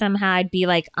her somehow. I'd be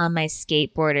like on my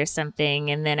skateboard or something,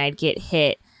 and then I'd get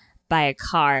hit by a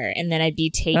car, and then I'd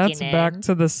be taken That's Back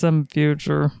to the Sim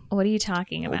Future. What are you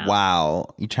talking about?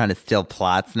 Wow, you trying to steal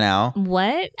plots now?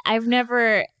 What? I've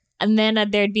never. And then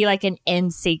there'd be like an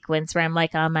end sequence where I'm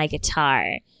like on my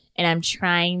guitar, and I'm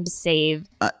trying to save.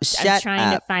 I'm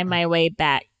trying to find my way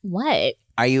back. What?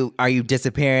 Are you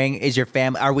disappearing? Is your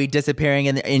family? Are we disappearing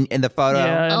in the photo?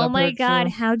 Yeah, oh my God!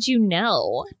 How'd you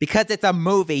know? Because it's a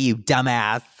movie, you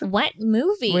dumbass. What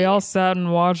movie? We all sat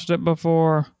and watched it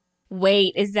before.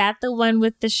 Wait, is that the one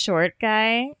with the short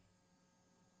guy?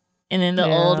 And then the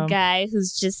old guy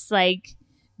who's just like,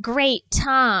 great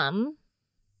Tom.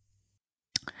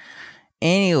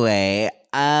 Anyway,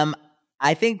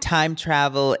 I think time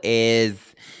travel is.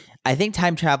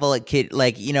 It could,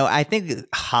 like, you know, I think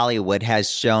Hollywood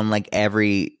has shown like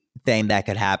everything that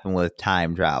could happen with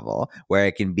time travel, where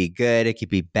it can be good, it could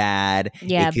be bad.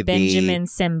 Yeah, Benjamin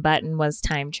Sim Button was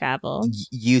time travel.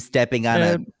 You stepping on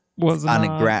a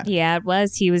ground. Yeah, it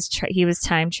was. He was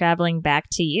time traveling back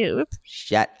to youth.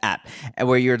 Shut up. And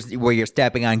where you're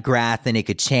stepping on grass and it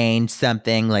could change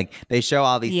something. Like they show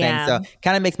all these things. So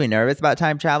kind of makes me nervous about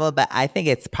time travel, but I think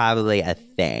it's probably a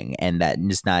thing and that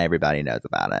just not everybody knows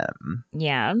about it.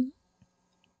 Yeah.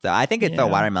 So I think it's a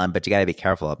watermelon, but you got to be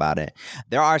careful about it.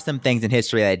 There are some things in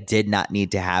history that did not need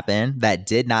to happen.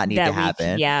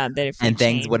 And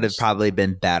things would have probably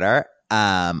been better.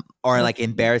 Or like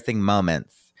embarrassing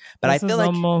moments. But I feel like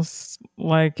almost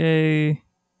like an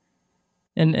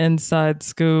inside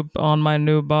scoop on my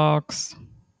new box.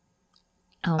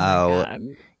 Oh my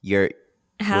God.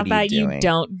 How about you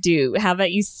don't do? How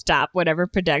about you stop whatever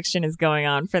production is going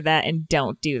on for that and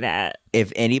don't do that?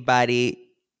 If anybody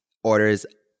orders,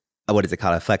 what is it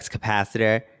called? A flex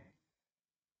capacitor,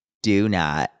 do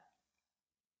not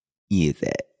use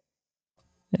it.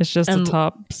 It's just a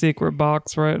top secret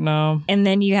box right now. And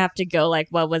then you have to go like,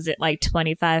 what was it, like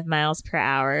 25 miles per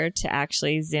hour to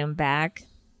actually zoom back?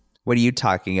 What are you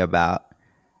talking about?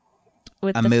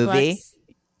 With a movie? Flux?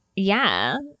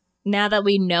 Yeah. Now that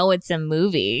we know it's a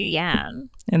movie, yeah.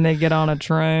 And they get on a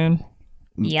train.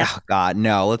 Yep. Oh God,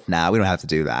 no, let's not. We don't have to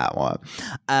do that one.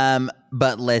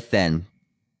 But listen,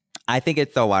 I think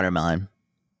it's so watermelon.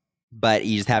 But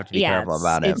you just have to be careful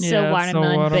about it. It's so Yeah, it's so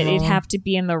watermelon, but it'd watermelon. have to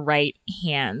be in the right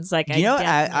hands. Like, You know what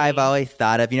I've always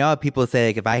thought of? You know how people say,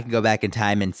 like, if I can go back in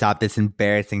time and stop this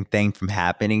embarrassing thing from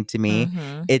happening to me,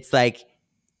 it's like,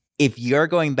 if you're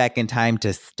going back in time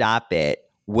to stop it,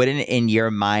 wouldn't in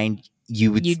your mind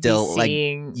you would still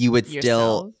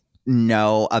still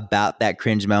know about that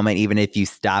cringe moment even if you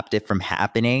stopped it from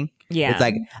happening? Yeah. It's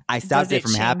like, I stopped it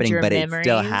from happening, but it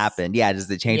still happened. Yeah, does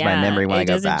it change my memory when I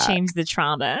go back? It doesn't change the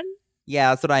trauma.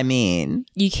 Yeah, that's what I mean.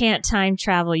 You can't time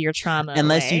travel your trauma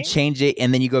unless you change it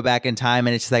and then you go back in time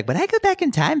and it's just like, what did I go back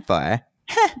in time for?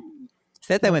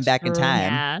 Said I went back in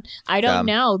time. Yeah. I don't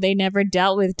know. They never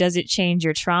dealt with, does it change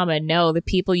your trauma? No, the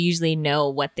people usually know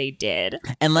what they did.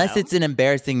 Unless it's an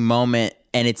embarrassing moment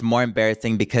and it's more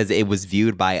embarrassing because it was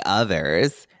viewed by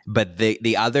others, but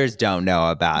the others don't know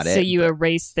about it. So you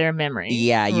erase their memory.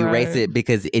 Yeah, you erase it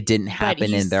because it didn't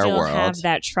happen in their world. But you still have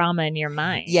that trauma in your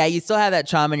mind. Yeah, you still have that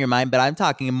trauma in your mind, but I'm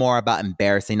talking more about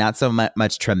embarrassing, not so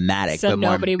much traumatic, so but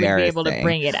more embarrassing. So nobody would be able to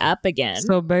bring it up again.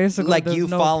 So basically, like there's you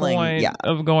no falling point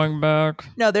of going back.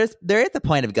 No, there is the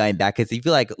point of going back because you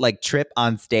feel like trip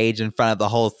on stage in front of the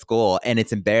whole school and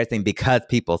it's embarrassing because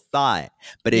people saw it.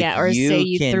 But if or say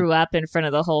you threw up in front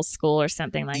of the whole school or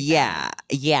something like that.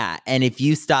 Yeah. And if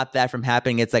you stop that from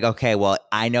happening, it's like, okay, well,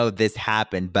 I know this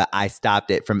happened, but I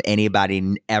stopped it from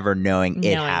anybody ever knowing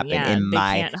it happened in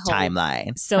my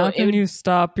timeline. So how can you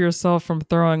stop yourself from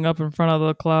throwing up in front of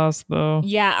the class, though?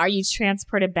 Yeah, are you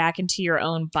transported back into your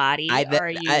own body?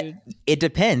 It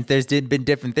depends. There's been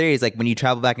different theories. Like when you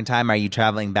travel back in time, are you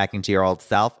traveling back into your old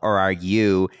self, or are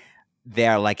you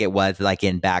there like it was like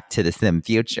in Back to the Sim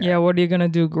Future? Yeah, what are you gonna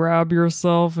do? Grab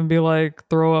yourself and be like,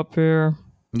 throw up here?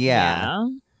 Yeah,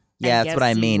 that's what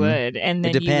I mean. Would. And then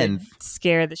it depends. You would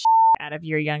scare the out of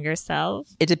your younger self.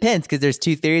 It depends because there's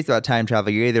two theories about time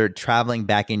travel. You're either traveling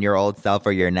back in your old self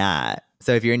or you're not.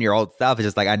 So if you're in your old self, it's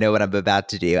just like, I know what I'm about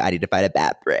to do. I need to fight a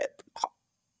bad trip.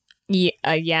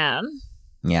 Yeah.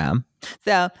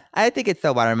 So I think it's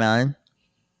so watermelon.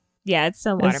 Yeah, it's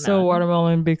so watermelon. It's so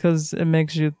watermelon because it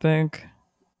makes you think.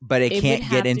 But it can't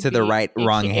get into the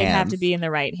wrong hands. It have to be in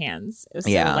the right hands. So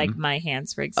like my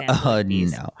hands, for example. Oh,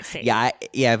 no. Yeah,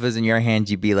 if it was in your hands,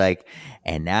 you'd be like,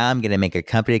 and now I'm going to make a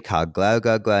company called Glow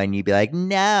Glow Glow. And you'd be like,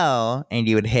 no. And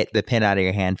you would hit the pin out of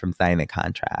your hand from signing the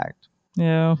contract.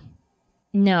 Yeah.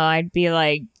 No, I'd be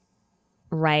like,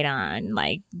 right on.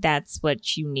 Like, that's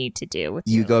what you need to do.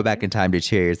 You go back in time to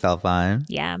cheer yourself on.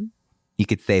 Yeah. You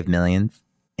could save millions.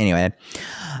 Anyway,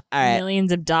 all right.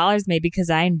 Millions of dollars, maybe,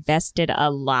 because I invested a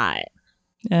lot.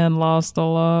 And lost a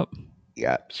lot.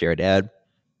 Yeah, sure did.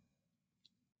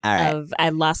 All right. I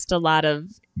lost a lot of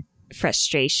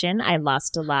frustration. I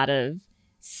lost a lot of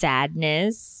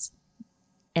sadness.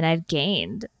 And I've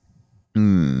gained.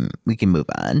 We can move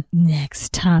on.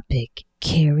 Next topic,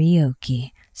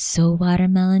 karaoke. So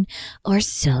watermelon or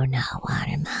so not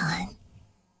watermelon?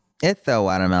 It's so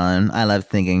watermelon. I love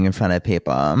singing in front of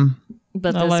people.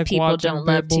 But those people don't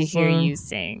love to hear you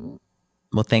sing.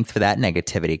 Well, thanks for that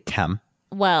negativity, Kim.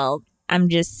 Well, I'm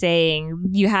just saying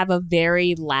you have a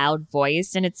very loud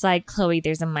voice, and it's like, Chloe,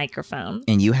 there's a microphone.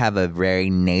 And you have a very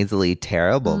nasally,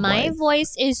 terrible voice. My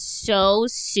voice is so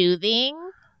soothing.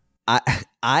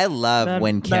 I love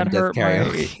when Kim does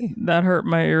karaoke. That hurt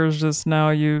my ears just now,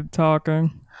 you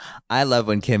talking. I love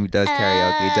when Kim does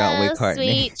karaoke, don't we,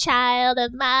 Courtney? Sweet child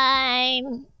of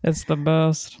mine. It's the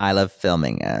best. I love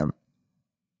filming it.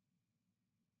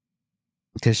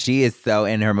 Because she is so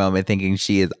in her moment thinking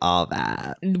she is all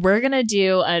that. We're going to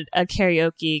do a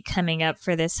karaoke coming up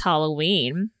for this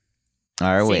Halloween.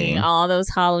 Are we? Singing all those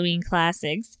Halloween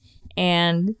classics.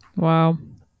 And wow.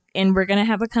 And we're going to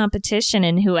have a competition,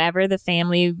 and whoever the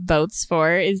family votes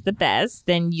for is the best,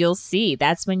 then you'll see.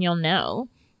 That's when you'll know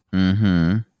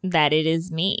that it is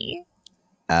me.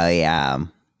 Oh, yeah.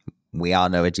 We all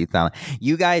know what you sound like.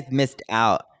 You guys missed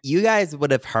out. You guys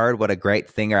would have heard what a great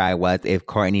singer I was if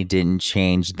Courtney didn't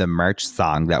change the merch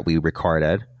song that we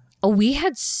recorded. Oh, we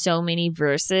had so many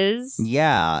verses.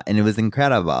 Yeah, and it was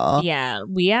incredible. Yeah,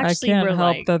 we actually I can't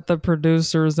help that the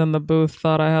producers in the booth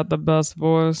thought I had the best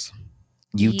voice.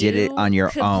 You did it on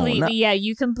your own. Yeah,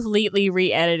 you completely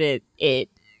re-edited it,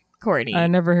 Courtney. I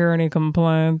never hear any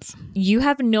complaints. You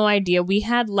have no idea. We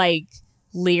had like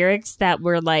lyrics that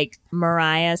were like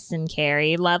Mariah and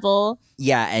Carey level.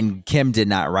 Yeah, and Kim did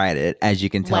not write it, as you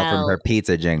can tell from her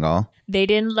pizza jingle. They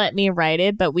didn't let me write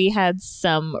it, but we had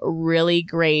some really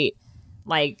great,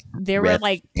 like, there were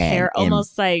like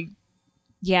almost like,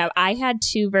 yeah, I had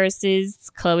 2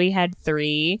 verses, Chloe had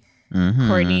 3, Mhm.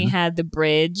 Courtney had the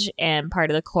bridge and part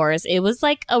of the chorus. It was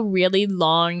like a really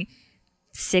long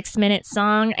 6-minute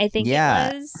song, I think Yeah.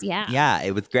 it was. Yeah. Yeah,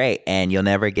 it was great. And you'll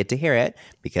never get to hear it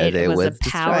because it was a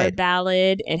power destroyed.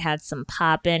 ballad. It had some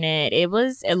pop in it. It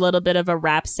was a little bit of a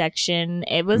rap section.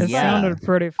 It was It Yeah. sounded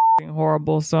pretty f***ing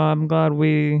horrible, so I'm glad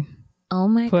we oh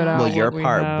my put God. out Well, what your we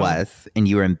part have. was, and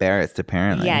you were embarrassed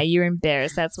apparently. Yeah, you're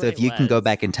embarrassed. That's what So if you can go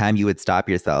back in time, you would stop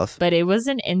yourself. But it was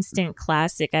an instant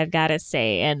classic, I've got to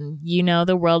say. And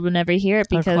the world will never hear it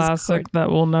A because classic that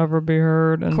will never be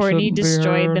heard and Courtney shouldn't be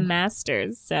destroyed heard. the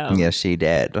masters. So Yes, she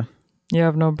did. You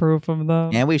have no proof of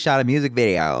that. And we shot a music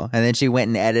video, and then she went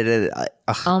and edited it.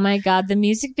 oh my God, the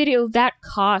music video that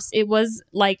cost, it was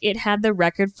like it had the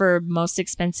record for most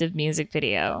expensive music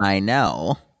video. I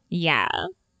know. Yeah.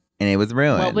 And it was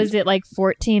ruined. What was it, like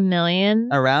 14 million?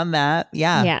 Around that,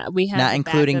 yeah. Yeah, we had Not the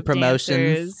including backup promotions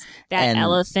dancers, that and-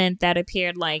 elephant that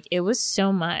appeared, like it was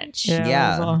so much.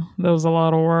 Yeah. That was a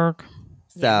lot of work.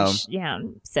 So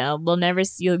So we'll never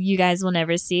see, you guys will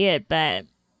never see it, but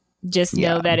just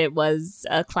know Yeah. that it was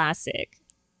a classic.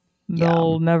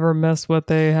 They'll never miss what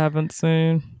they haven't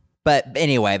seen. but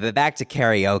anyway, but back to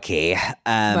karaoke.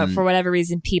 But for whatever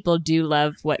reason, people do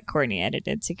love what Courtney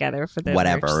edited together for the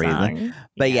Whatever merch reason. song.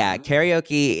 But yeah,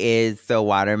 karaoke is so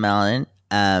watermelon.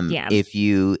 Yeah. If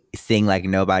you sing like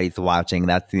nobody's watching,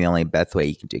 that's the only best way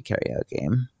you can do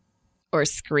karaoke. Or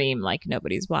scream like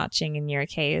nobody's watching in your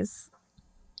case.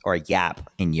 Or yap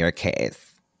in your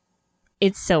case.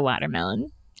 It's so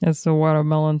watermelon. It's a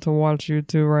watermelon to watch you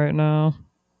two right now.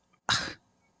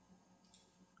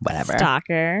 Whatever.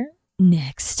 Stalker.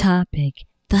 Next topic,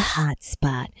 the hot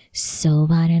spot. So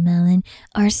watermelon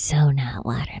or so not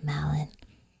watermelon?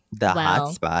 The Well,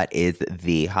 hot spot is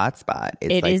the hot spot.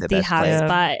 It's It like is the the best hot place.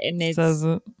 spot, and Says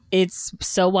it. it's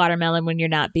so watermelon when you're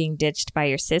not being ditched by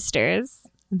your sisters.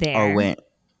 There. Or when,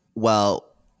 well,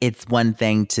 it's one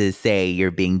thing to say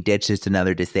you're being ditched. It's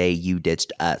another to say you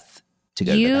ditched us to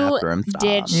go to You the bathroom stall.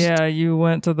 ditched- Yeah, you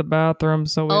went to the bathroom,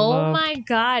 so we Oh left. my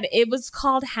God. It was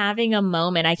called having a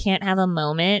moment. I can't have a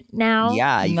moment now.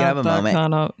 Yeah, you can have a moment.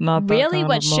 Not that Really, kind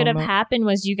what of should have moment. happened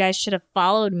was you guys should have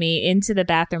followed me into the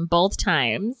bathroom both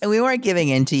times. And we weren't giving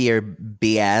into your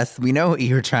BS. We know what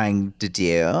you're trying to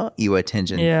do, you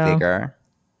attention Yeah. figure.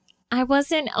 I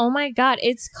wasn't. Oh my God.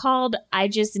 It's called I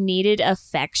just needed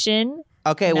affection.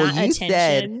 Okay, well, not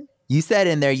attention. you said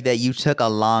in there that you took a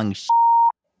long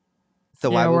so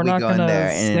why Yeah, would we're we not go in gonna there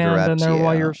and stand in interrupt there you?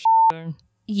 while you're shitting.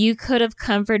 You could have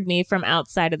comforted me from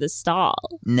outside of the stall.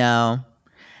 No.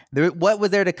 What was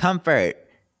there to comfort?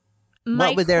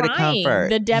 My was there to crying, comfort?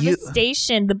 The You-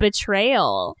 devastation, the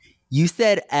betrayal. You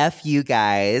said F you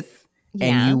guys, Yeah.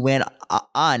 and you went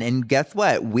on. And guess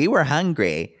what? We were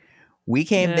hungry. We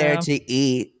came there Yeah. to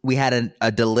eat. We had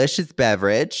a delicious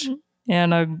beverage.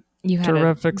 And a You had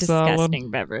Terrific a salad.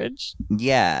 disgusting beverage.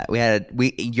 Yeah, we had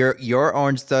your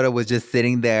orange soda was just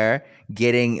sitting there,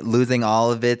 losing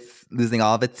all of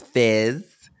its fizz.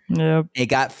 yep. It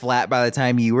got flat by the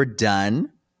time you were done,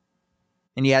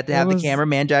 and you had to It have was- the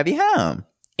cameraman drive you home.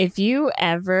 If you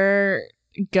ever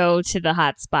go to the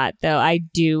hot spot, though, I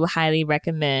do highly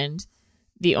recommend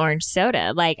the orange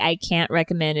soda. Like, I can't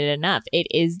recommend it enough. It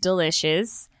is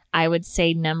delicious. I would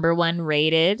say #1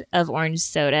 rated of orange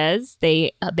sodas.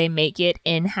 They make it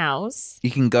in-house.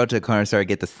 You can go to a corner store and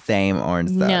get the same orange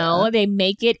soda. No, they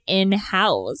make it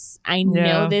in-house. I know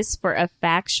Yeah. this for a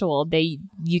factual.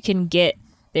 You can get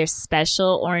their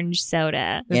special orange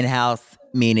soda. In-house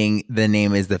meaning the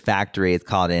name is the factory. It's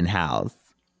called in-house.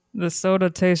 The soda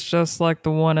tastes just like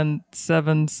the one in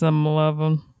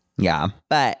 7-Eleven. Yeah,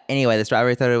 but anyway, the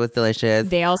strawberry soda was delicious.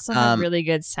 They also have really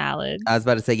good salads. I was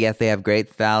about to say, yes, they have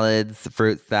great salads,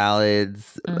 fruit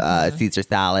salads, Caesar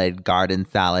salad, garden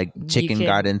salad, chicken could-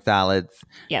 garden salads.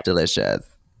 Yep. Delicious.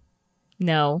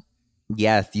 No.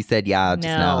 Yes, you said yeah just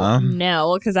now.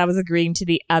 No, because I was agreeing to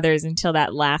the others until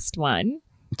that last one.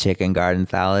 Chicken garden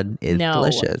salad is No.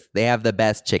 delicious. They have the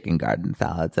best chicken garden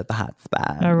salads at the hot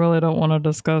spot. I really don't want to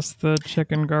discuss the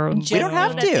chicken garden. Just We don't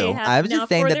have that they to. have- I was now, just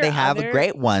saying for that they their have other-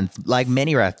 great ones, like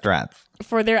mini restaurants.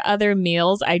 For their other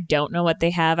meals, I don't know what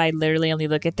they have. I literally only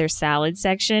look at their salad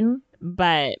section,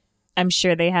 but I'm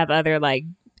sure they have other like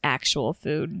actual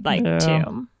food, like Yeah.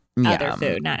 too. Other Yeah.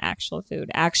 food, not actual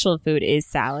food. Actual food is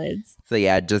salads. So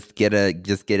yeah, just get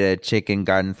a chicken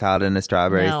garden salad and a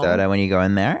strawberry No. soda when you go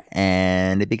in there,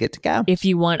 and it'd be good to go. If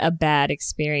you want a bad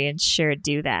experience, sure,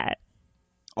 do that.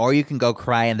 Or you can go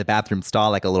cry in the bathroom stall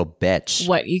like a little bitch.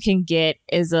 What you can get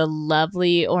is a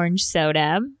lovely orange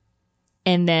soda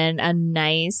and then a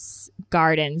nice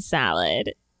garden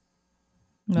salad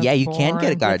That's Yeah, you can get a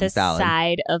boring. garden with a salad.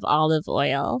 side of olive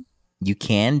oil. you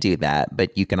can do that,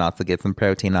 but you can also get some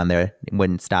protein on there. It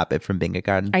wouldn't stop it from being a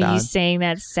garden Are salad. you saying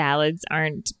that salads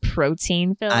aren't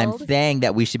protein filled? I'm saying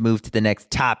that we should move to the next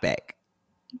topic.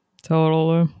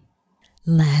 Totally.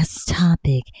 Last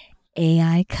topic.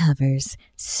 AI covers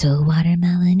so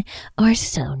watermelon or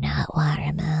so not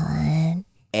watermelon.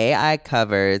 AI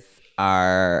covers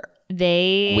are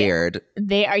weird.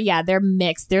 They are, yeah, they're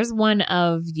mixed. There's one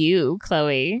of you,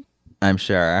 Chloe, I'm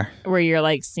sure. where you're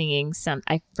like singing some.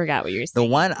 I forgot what you were The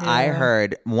singing.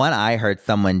 one I heard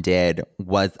someone did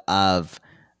was of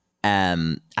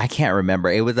I can't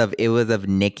remember. It was of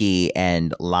Nikki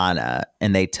and Lana,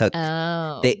 and they took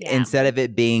instead of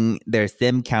it being their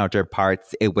sim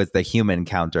counterparts, it was the human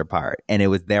counterpart, and it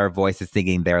was their voices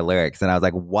singing their lyrics, and I was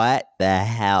like, what the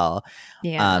hell?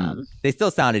 Yeah. They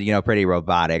still sounded, pretty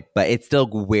robotic, but it's still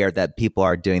weird that people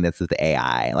are doing this with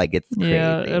AI. Like, it's crazy.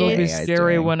 Yeah, it'll what be AI is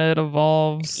scary doing. when it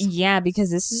evolves. Yeah,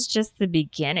 because this is just the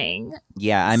beginning.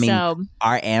 Yeah, I mean, So-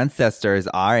 our ancestors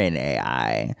are in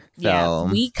AI. So Yeah,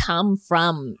 we come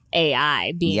from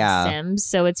AI being Sims,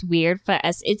 so it's weird for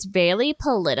us. It's very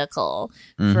political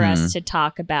for us to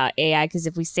talk about AI, because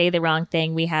if we say the wrong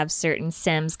thing, we have certain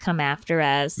Sims come after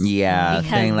us. Yeah,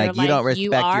 because saying they're like, you don't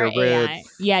respect are your AI.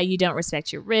 roots. Yeah, you don't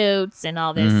respect your roots and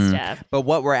all this stuff. But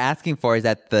what we're asking for is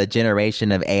that the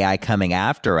generation of AI coming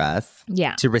after us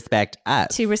Yeah. to respect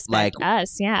us. To respect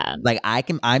us, yeah. Like,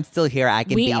 I'm still here. I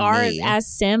can We be are, me. as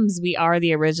Sims, we are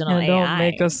the original And AI. don't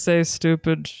make us say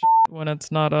stupid shit when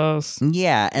it's not us.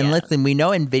 Yeah, and listen, we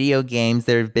know in video games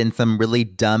there have been some really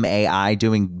dumb AI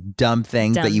doing dumb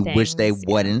things that you wish they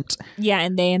wouldn't. Yeah,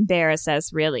 and they embarrass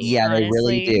us, really. Yeah, honestly. they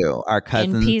really do. Our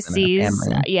cousins NPCs, and our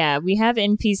family. yeah, we have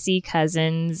NPC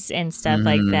cousins and stuff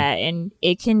like that, and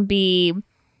it can be,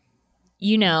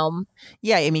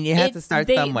 Yeah, I mean, you have to start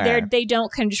somewhere. They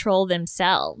don't control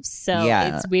themselves, so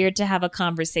it's weird to have a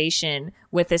conversation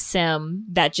with a sim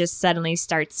that just suddenly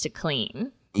starts to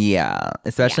clean. Yeah,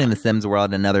 especially in the Sims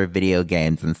world and other video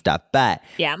games and stuff. But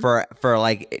for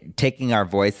like taking our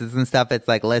voices and stuff, it's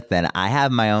like, listen, I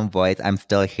have my own voice. I'm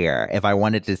still here. If I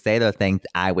wanted to say those things,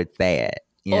 I would say it.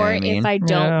 You know Or what I mean? if I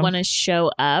don't want to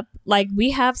show up, like we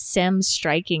have Sims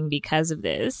striking because of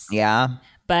this. Yeah.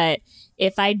 But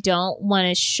if I don't want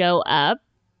to show up,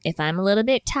 if I'm a little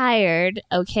bit tired,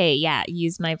 okay, yeah,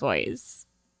 use my voice.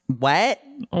 What?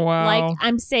 Wow. Like,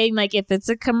 I'm saying, like, if it's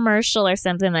a commercial or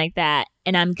something like that,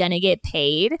 and I'm gonna get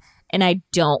paid, and I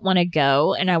don't want to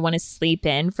go, and I want to sleep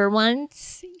in for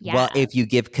once, yeah. Well, if you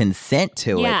give consent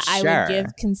to it, sure. I would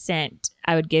give consent.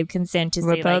 I would give consent to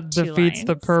But say, that like, 2 defeats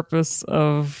the lines. purpose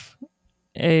of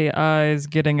AIs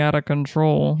getting out of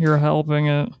control. You're helping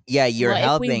it. Yeah, you're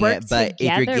Well, if we helping work it, but if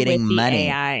you're together getting with the money,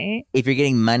 AI, if you're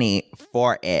getting money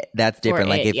for it, that's different. for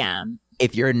Like it, yeah.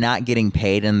 if you're not getting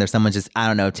paid and there's someone just, I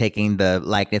don't know, taking the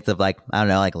likeness of like, I don't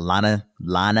know, like Lana, Yeah,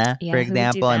 for who would do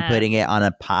example, and that? putting it on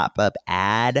a pop-up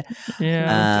ad,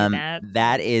 Yeah. do that.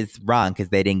 that is wrong because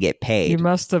they didn't get You paid.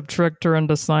 must have tricked her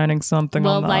into signing something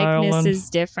Well, on the likeness island. is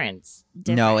different.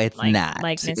 No, it's Like, not.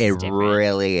 Likeness It is different.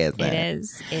 really isn't. It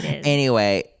is. It is.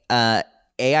 Anyway,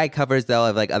 AI covers though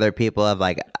of like other people of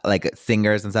like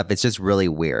singers and stuff. It's just really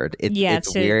weird.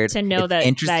 It's weird. To know it's that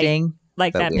interesting.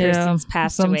 like but that weird. person's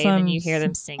passed away, and then you Sometimes- hear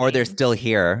them singing, Or they're still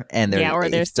here and they're or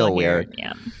they're it's still here. weird.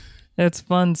 Yeah, It's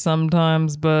fun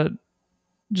sometimes, but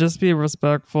just be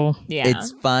respectful. yeah.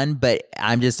 It's fun, but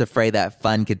I'm just afraid that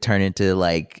fun could turn into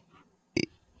like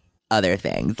other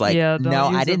things. Like, yeah, don't no,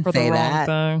 use I it didn't for the say wrong that.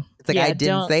 thing. It's like, Yeah, I didn't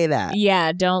don't- say that.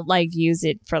 Yeah, don't like use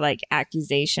it for like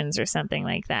accusations or something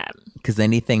like that. Because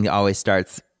anything always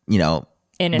starts, with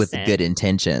Innocent. good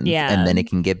intentions. Yeah. And then it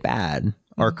can get bad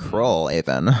or cruel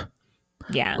even.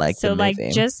 Yeah. Like so the like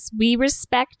movie. just we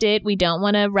respect it. We don't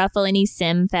want to ruffle any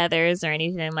sim feathers or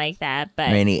anything like that. But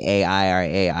Or any AI or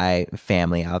AI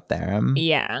family out there.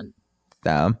 yeah.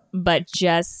 So But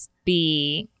just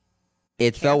be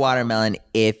it's so watermelon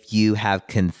if you have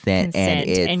consent, consent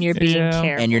and you're being Yeah.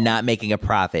 careful. and you're not making a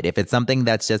profit. If it's something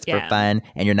that's just for Yeah. fun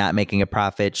and you're not making a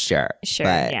profit, sure. sure.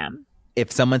 But Yeah.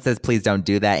 if someone says please don't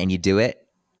do that and you do it,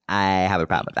 I have a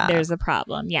problem with that. There's a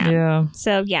problem. Yeah. Yeah.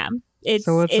 So yeah. It's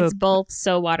So it's both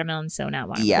so watermelon, so not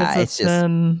watermelon. Yeah, it's it's a just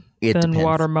thin it depends.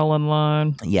 watermelon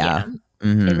line. yeah.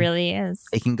 Mhm. It really is.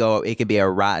 It could be a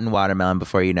rotten watermelon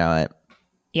before you know it.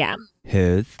 Yeah.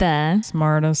 Who's The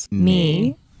Smartest.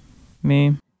 me.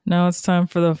 Me. Now it's time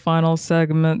for the final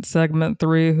segment, segment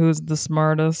 3, Who's the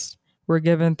Smartest? We're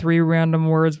given 3 random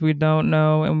words we don't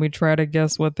know, and we try to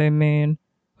guess what they mean.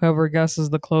 Whoever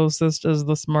guesses the closest is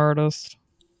the smartest.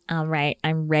 All right.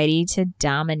 I'm ready to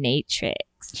dominate tricks.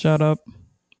 Shut up.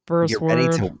 First You're word.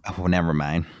 ready to? Oh, never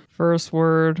mind. First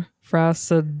word,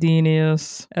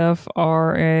 Fracedinius.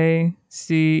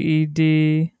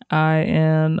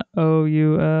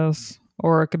 Fracedinous.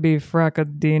 Or it could be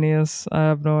fracadenius. I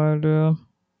have no idea.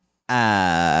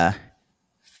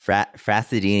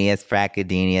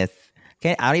 Fracedinius.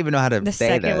 I don't even know how to The say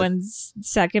second this. one's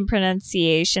second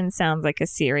pronunciation sounds like a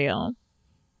cereal.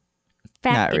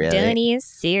 Not really. Fracadonius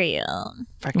cereal.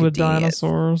 With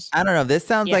dinosaurs. I don't know. This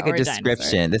sounds Yeah, like a or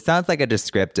description. dinosaur. This sounds like a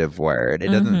descriptive word. It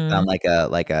doesn't sound like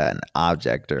an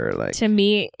object or like. To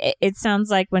me, it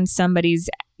sounds like when somebody's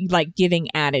like giving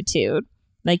attitude.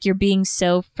 Like you're being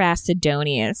so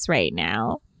fracedonious right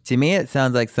now. To me, it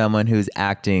sounds like someone who's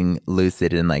acting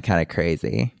lucid and like kind of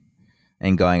crazy,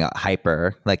 and going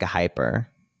hyper, like a hyper.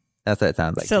 That's what it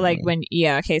sounds like. So to like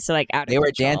me. so like out of They were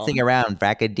control. dancing around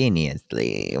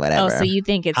fracadiniously, whatever. Oh, so you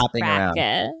think it's Hopping around.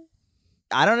 fracca?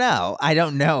 I don't know. I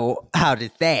don't know how to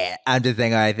say it. I'm just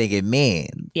saying what I think it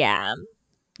means. Yeah.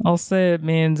 I'll say it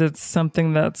means it's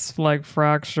something that's like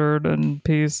fractured in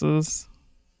pieces.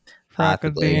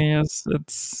 Possibly. Fracadenius.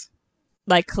 It's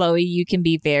Like Chloe, you can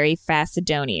be very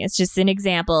fracedonious. Just an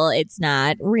example. It's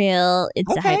not real. It's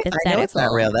a Okay, hypothetical. I know it's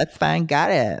not real. That's fine.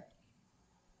 Got it.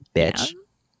 Bitch. Yeah.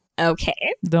 Okay.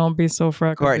 don't be so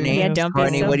fracadenius. Courtney, Yeah, don't be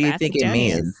Courtney, so what do you think it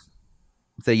fracedonious. means?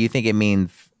 So you think it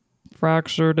means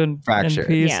fractured in Fractured.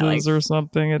 pieces Yeah, like- or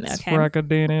something. It's Okay.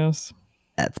 fracadenius.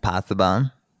 that's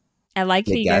possible? I like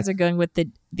how Good you guys guess. are going with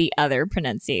the other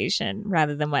pronunciation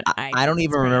rather than what I don't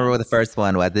even remember what the first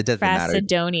one was. It doesn't matter.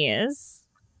 Fracedonious.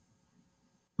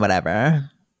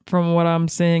 Whatever. From what I'm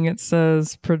seeing, it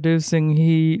says producing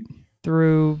heat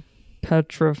through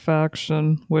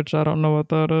petrifaction, which I don't know what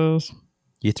that is.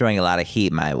 You're throwing a lot of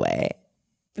heat my way.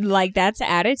 Like that's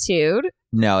attitude.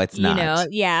 No, it's not. You know,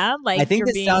 yeah. Like I think you're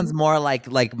this being, sounds more like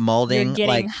molding. you're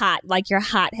getting like hot. Like you're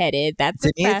hot headed. That's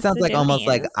to me, it sounds like almost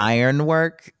like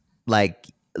ironwork,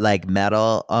 like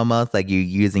metal, almost like you're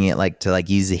using it like to like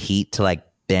use the heat to like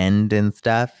bend and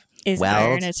stuff. is weld.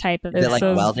 iron a type of Is it It like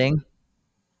says- welding?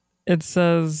 It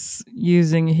says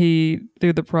using heat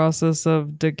through the process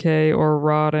of decay or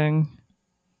rotting.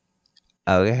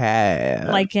 Okay.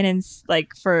 like like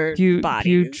for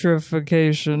bodies.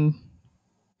 Putrefaction.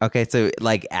 Okay, so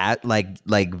like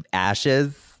like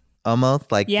ashes,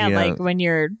 almost like Yeah, you know, like when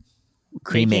you're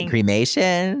making-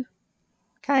 cremation,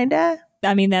 kinda.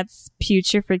 I mean that's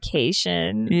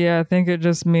putrefaction. Yeah, I think it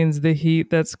just means the heat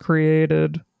that's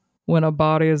created when a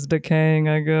body is decaying,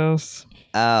 I guess.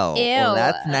 Oh, well, Ew.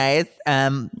 that's nice.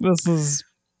 This is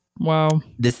wow.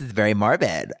 This is very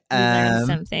morbid. We learned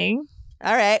something.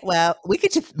 All right, well, we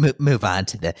could just move on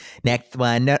to the next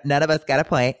one. No, none of us got a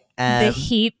point. The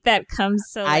heat that comes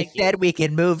so I like said we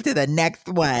can move to the next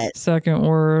one. Second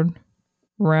word,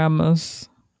 ramus.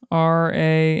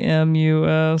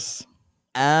 Ramus.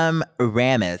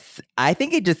 Ramus. I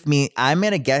think it just means, I'm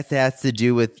gonna guess it has to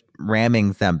do with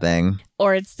ramming something.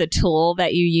 or it's the tool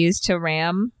that you use to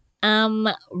ram.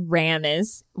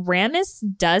 Ramus. Ramus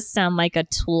does sound like a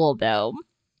tool though.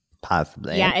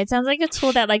 Possibly. Yeah, it sounds like a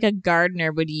tool that like a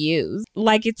gardener would use.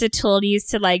 Like it's a tool used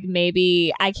to like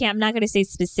maybe I'm not going to say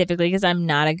specifically because I'm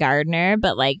not a gardener,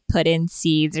 but like put in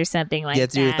seeds or something like you have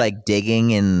to that. do with like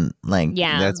digging and like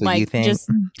yeah, that's what like you think. just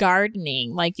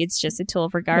gardening. Like it's just a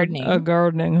tool for gardening. A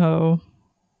gardening hoe.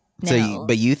 So, No.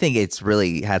 but you think it's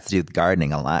really has to do with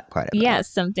gardening a lot, quite a bit. Yes,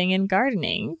 something in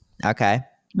gardening. Okay.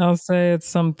 I'll say it's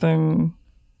something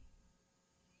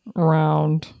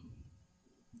round.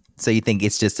 So you think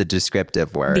it's just a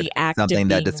descriptive word, The act of something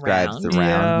that being describes the round.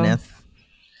 Yeah. roundness.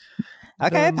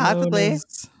 Okay, The moon possibly.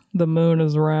 the moon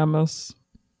is ramus.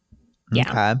 Yeah.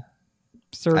 Okay.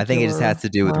 I think it just Circular, has to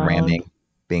do with round. ramming,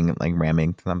 being like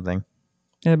ramming something.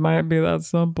 It might be that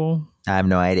simple. I have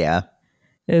no idea.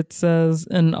 It says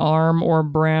an arm or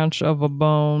branch of a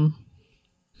bone.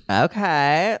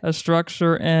 Okay. A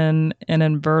structure in an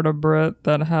invertebrate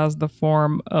that has the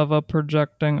form of a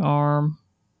projecting arm.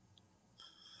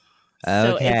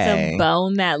 So it's Okay. a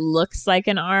bone that looks like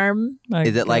an arm. I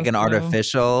Is it like an guess so.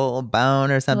 artificial bone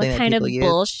or something What that kind of people use?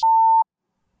 bullshit?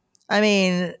 I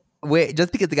mean,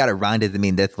 just because it got it wrong doesn't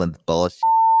mean this one's bullshit.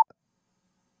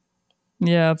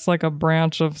 Yeah, it's like a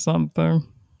branch of something,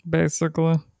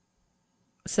 basically.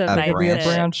 So A if I Could be a branch.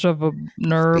 said, branch of a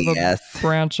nerve, BS. a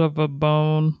branch of a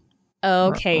bone.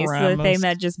 okay, so the thing ramus.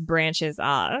 that just branches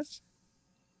off.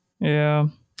 Yeah.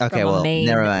 Okay, From a well, main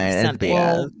never mind. It's something. BS.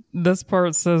 Well, this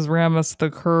part says ramus, the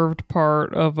curved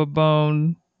part of a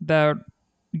bone that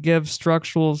gives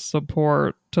structural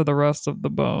support to the rest of the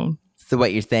bone. So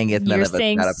what you're saying is none You're of us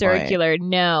saying got a point. circular.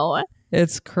 No,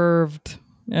 It's curved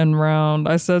and round.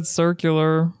 I said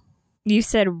circular. you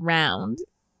said round,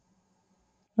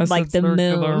 I like said the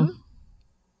circular. moon.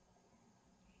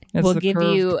 It's We'll the give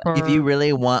curved you- part. If you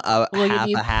really want We'll give half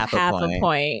you a half a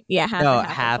point. Yeah,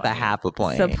 half a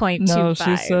point. So 0.25. No,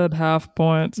 she said half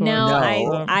point. So No,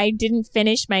 No. I didn't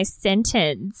finish my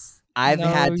sentence. I've No,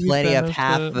 had you plenty of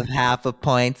finished half of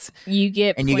points, You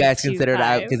get and you guys 0.25. considered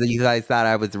out because you guys thought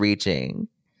I was reaching,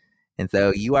 and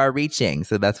so you are reaching.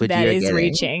 So that's what that you're is getting.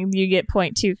 reaching. You get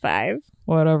 0.25.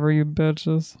 whatever, you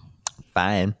bitches.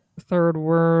 Fine. Third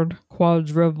word,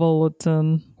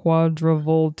 quadrivoltin.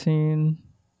 Quadrivoltine.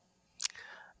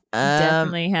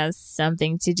 Definitely has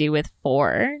something to do with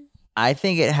 4. I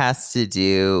think it has to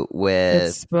do It's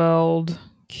with spelled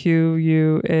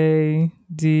QUADRIVOLTINE.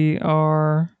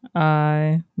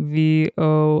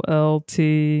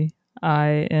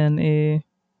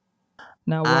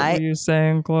 Now, what were you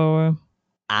saying, Chloe?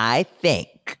 I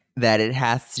think that it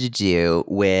has to do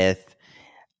with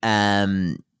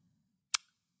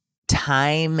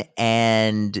time,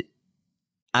 and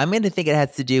I'm going to think it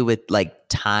has to do with like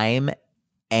time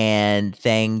and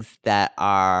things that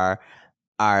are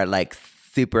like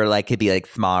super, like could be like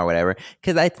small or whatever,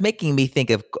 because it's making me think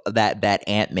of that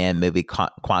Ant-Man movie,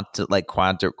 Quantumania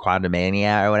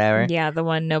or whatever. Yeah, the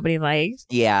one nobody liked.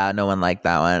 Yeah, no one liked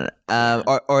that one.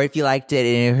 Or if you liked it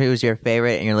and if it was your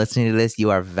favorite and you're listening to this, you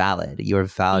are valid. You are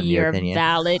valid in your You're opinion.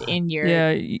 valid in your Yeah,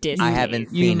 I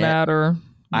haven't you seen it. matter.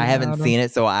 I haven't seen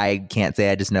it, so I can't say.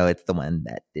 I just know it's the one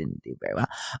that didn't do very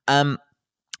well.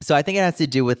 So I think it has to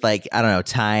do with like, I don't know,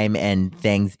 time and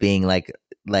things being like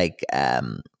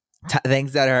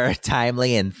things that are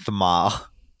timely and small.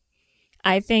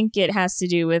 I think it has to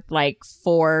do with like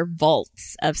 4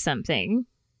 volts of something.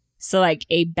 So like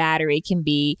a battery can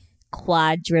be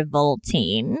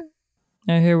quadrivoltine.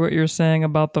 I hear what you're saying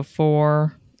about the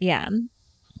 4. Yeah.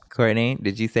 Courtney,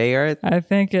 did you say yours? I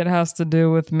think it has to do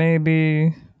with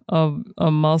maybe a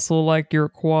muscle like your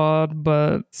quad,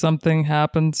 but something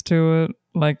happens to it,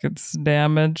 like it's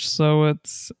damaged, so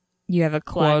it's You have a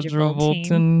quadrivoltine.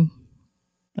 quadrivoltin,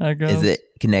 I guess. Is it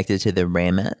connected to the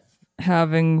Ramus?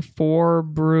 Having 4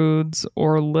 broods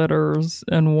or litters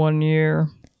in 1 year.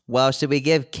 Well, should we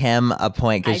give Kim a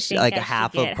point? I Because think like I a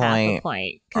half should a get point,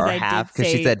 because or I half, did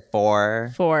because she say said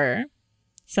 4. 4.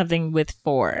 Something with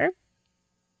 4.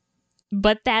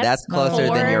 But That's closer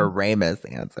than 4. your Ramus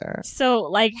answer. So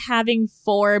like having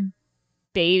 4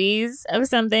 babies of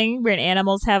something, where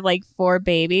animals have like 4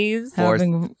 babies.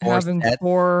 Having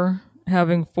sets.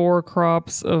 having 4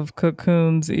 crops of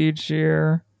cocoons each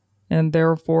year, and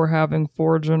therefore having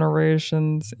 4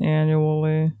 generations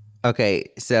annually. Okay,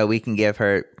 so we can give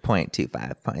her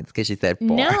 0.25 points because she said 4.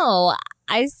 No,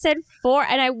 I said 4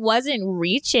 and I wasn't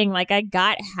reaching. Like I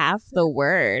got half the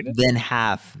word. Then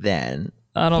half then.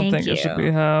 I don't Thank think it should you.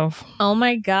 be half. Oh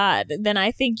my God. Then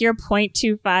I think your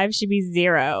 0.25 should be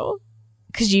 0.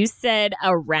 Because you said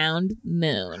a round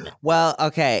moon. Well,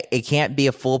 okay, it can't be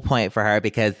a full point for her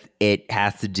because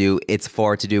it's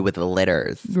 4 to do with the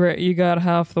litters. Great, you got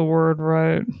half the word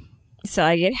right, So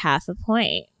I get half a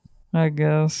point. I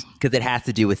guess. Because it has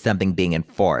to do with something being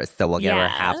enforced. So we'll give her Yeah.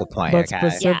 half a point, But okay?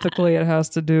 specifically, it has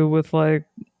to do with like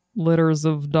litters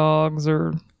of dogs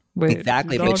or wait.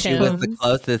 Exactly, but dogs she was the Kittens.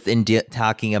 closest in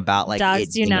talking about like Dogs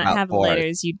it do being not about have 4.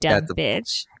 litters, you dumb That's a-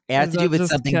 bitch. It has Is to that do with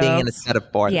just something being in a cats? set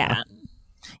of 4. Yeah.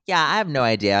 Yeah, I have no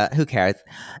idea. Who cares?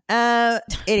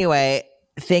 Anyway,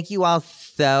 thank you all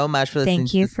so much for listening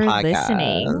Thank to you this for podcast.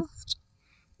 listening.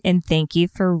 And thank you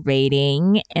for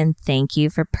rating. And thank you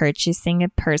for purchasing a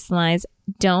personalized.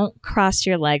 Don't cross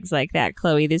your legs like that,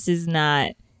 Chloe. This is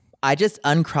not I just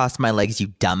uncrossed my legs, you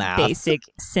dumbass. basic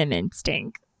sim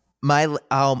instinct. That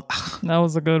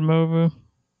was a good movie.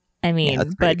 I mean,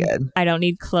 that's but pretty good. I don't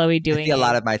need Chloe I doing see a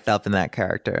lot it. of myself in that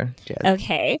character. Jess.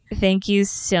 Okay. Thank you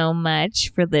so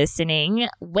much for listening.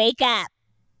 Wake up.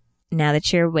 Now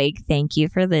that you're awake, thank you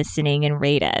for listening and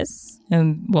rate us.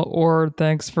 And well, or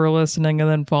thanks for listening and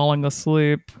then falling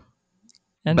asleep,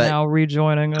 and But now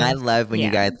rejoining us. I love when you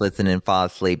Yeah. guys listen and fall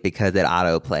asleep because it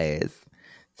auto plays.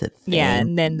 So Yeah, thank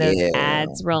and then those you.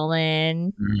 ads roll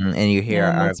in. And you hear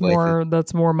And our that's voices,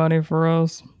 that's more money for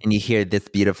us. and you hear this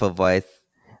beautiful voice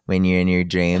when you're in your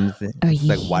dreams. Or It's you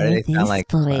like, why do hear they this sound like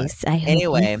voice? I hope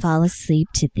Anyway. you fall asleep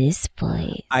to this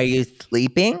voice. Are you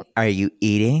sleeping? Are you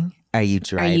eating? Are you Are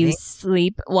driving? you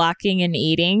sleepwalking and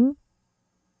eating?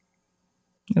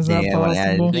 Is that Yeah, I wanna add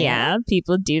possible? anything? Yeah,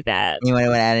 people do that. Anyone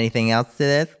want to add anything else to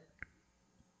this?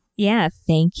 Yeah,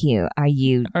 thank you. Are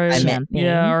you Are you, jumping?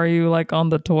 are you like on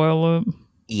the toilet?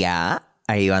 Yeah.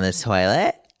 Are you on the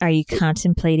toilet? Are you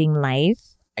contemplating life?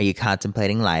 Are you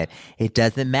contemplating life? It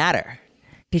doesn't matter.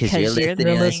 Because you're You're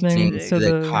listening listening to to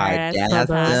the the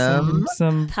Kardashian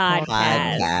some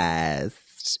Podcast.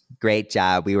 podcast. Great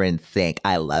job. We were in sync.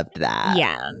 I loved that.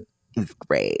 Yeah. It was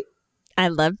great. I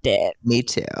loved it. Me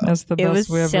too. That's the It best was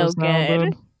we ever so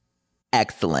sounded. good.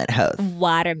 Excellent host.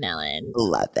 Watermelon.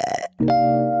 Love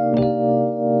it.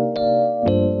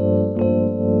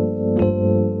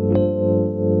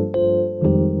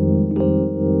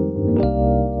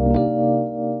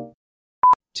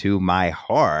 To my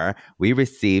horror, we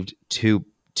received two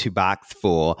box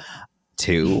full.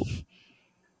 Two.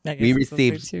 I guess We it's supposed to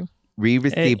received say two. We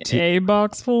received two, A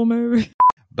box full, maybe.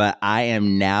 but I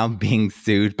am now being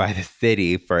sued by the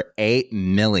city for $8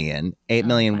 million. $8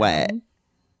 million what?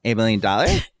 $8 million?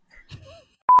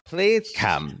 Please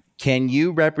come. Can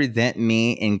you represent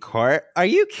me in court? Are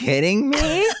you kidding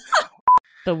me?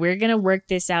 But we're going to work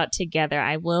this out together.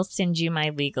 I will send you my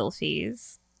legal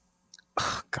fees.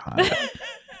 Oh, God.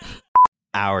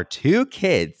 Our two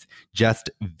kids just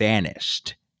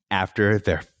vanished after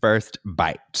their first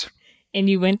bite. And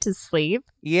you went to sleep?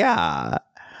 Yeah.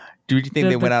 Do you think Did they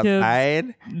the went kids-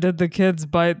 outside? Did the kids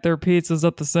bite their pizzas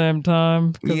at the same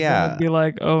time? Because Yeah. then it'd be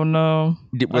like, oh no.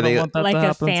 Were I don't they want that Like to a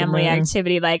happen family to me.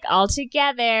 activity, like all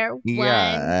together.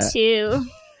 Yeah. 1, 2.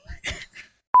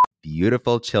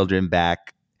 beautiful children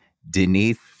back?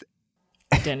 Denise.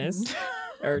 Dennis.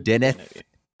 Dennis.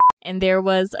 And there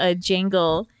was a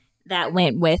jingle that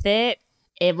went with it.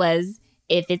 It was,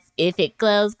 if it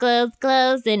glows, glows,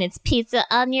 glows, then it's pizza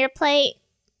on your plate.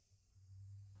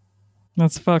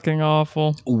 That's fucking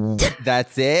awful.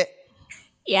 That's it?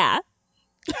 Yeah.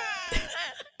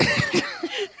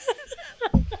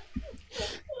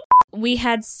 We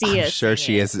had Sia. I'm sure sing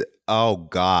she it. is. Oh,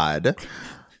 God.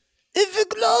 If it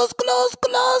glows, glows,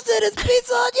 glows, then it's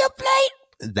pizza on your plate.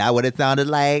 Is that what it sounded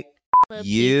like? The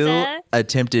You pizza.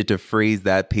 attempted to freeze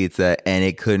that pizza and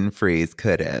it couldn't freeze,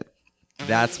 could it?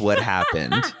 That's what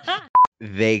happened.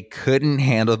 They couldn't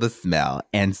handle the smell,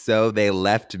 and so they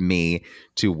left me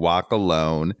to walk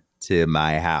alone to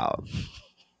my house.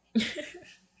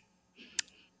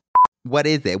 What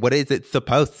is it? What is it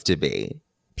supposed to be?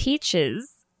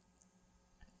 Peaches.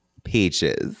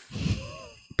 Peaches.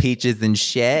 Peaches and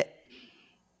shit.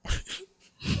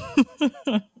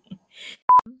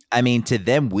 I mean, to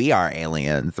them, we are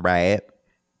aliens, right?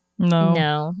 No.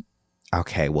 No.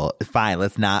 Okay, well, fine.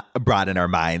 Let's not broaden our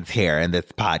minds here in this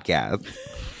podcast.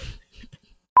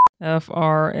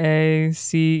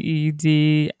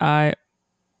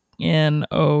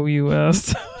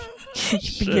 FRACEDINOUS.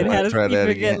 Forget how to Try that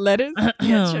forget again. letters.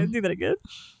 Yeah, try to do that again.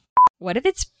 What if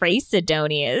it's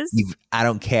Fracedonius? I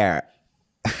don't care.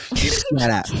 Shut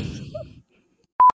up.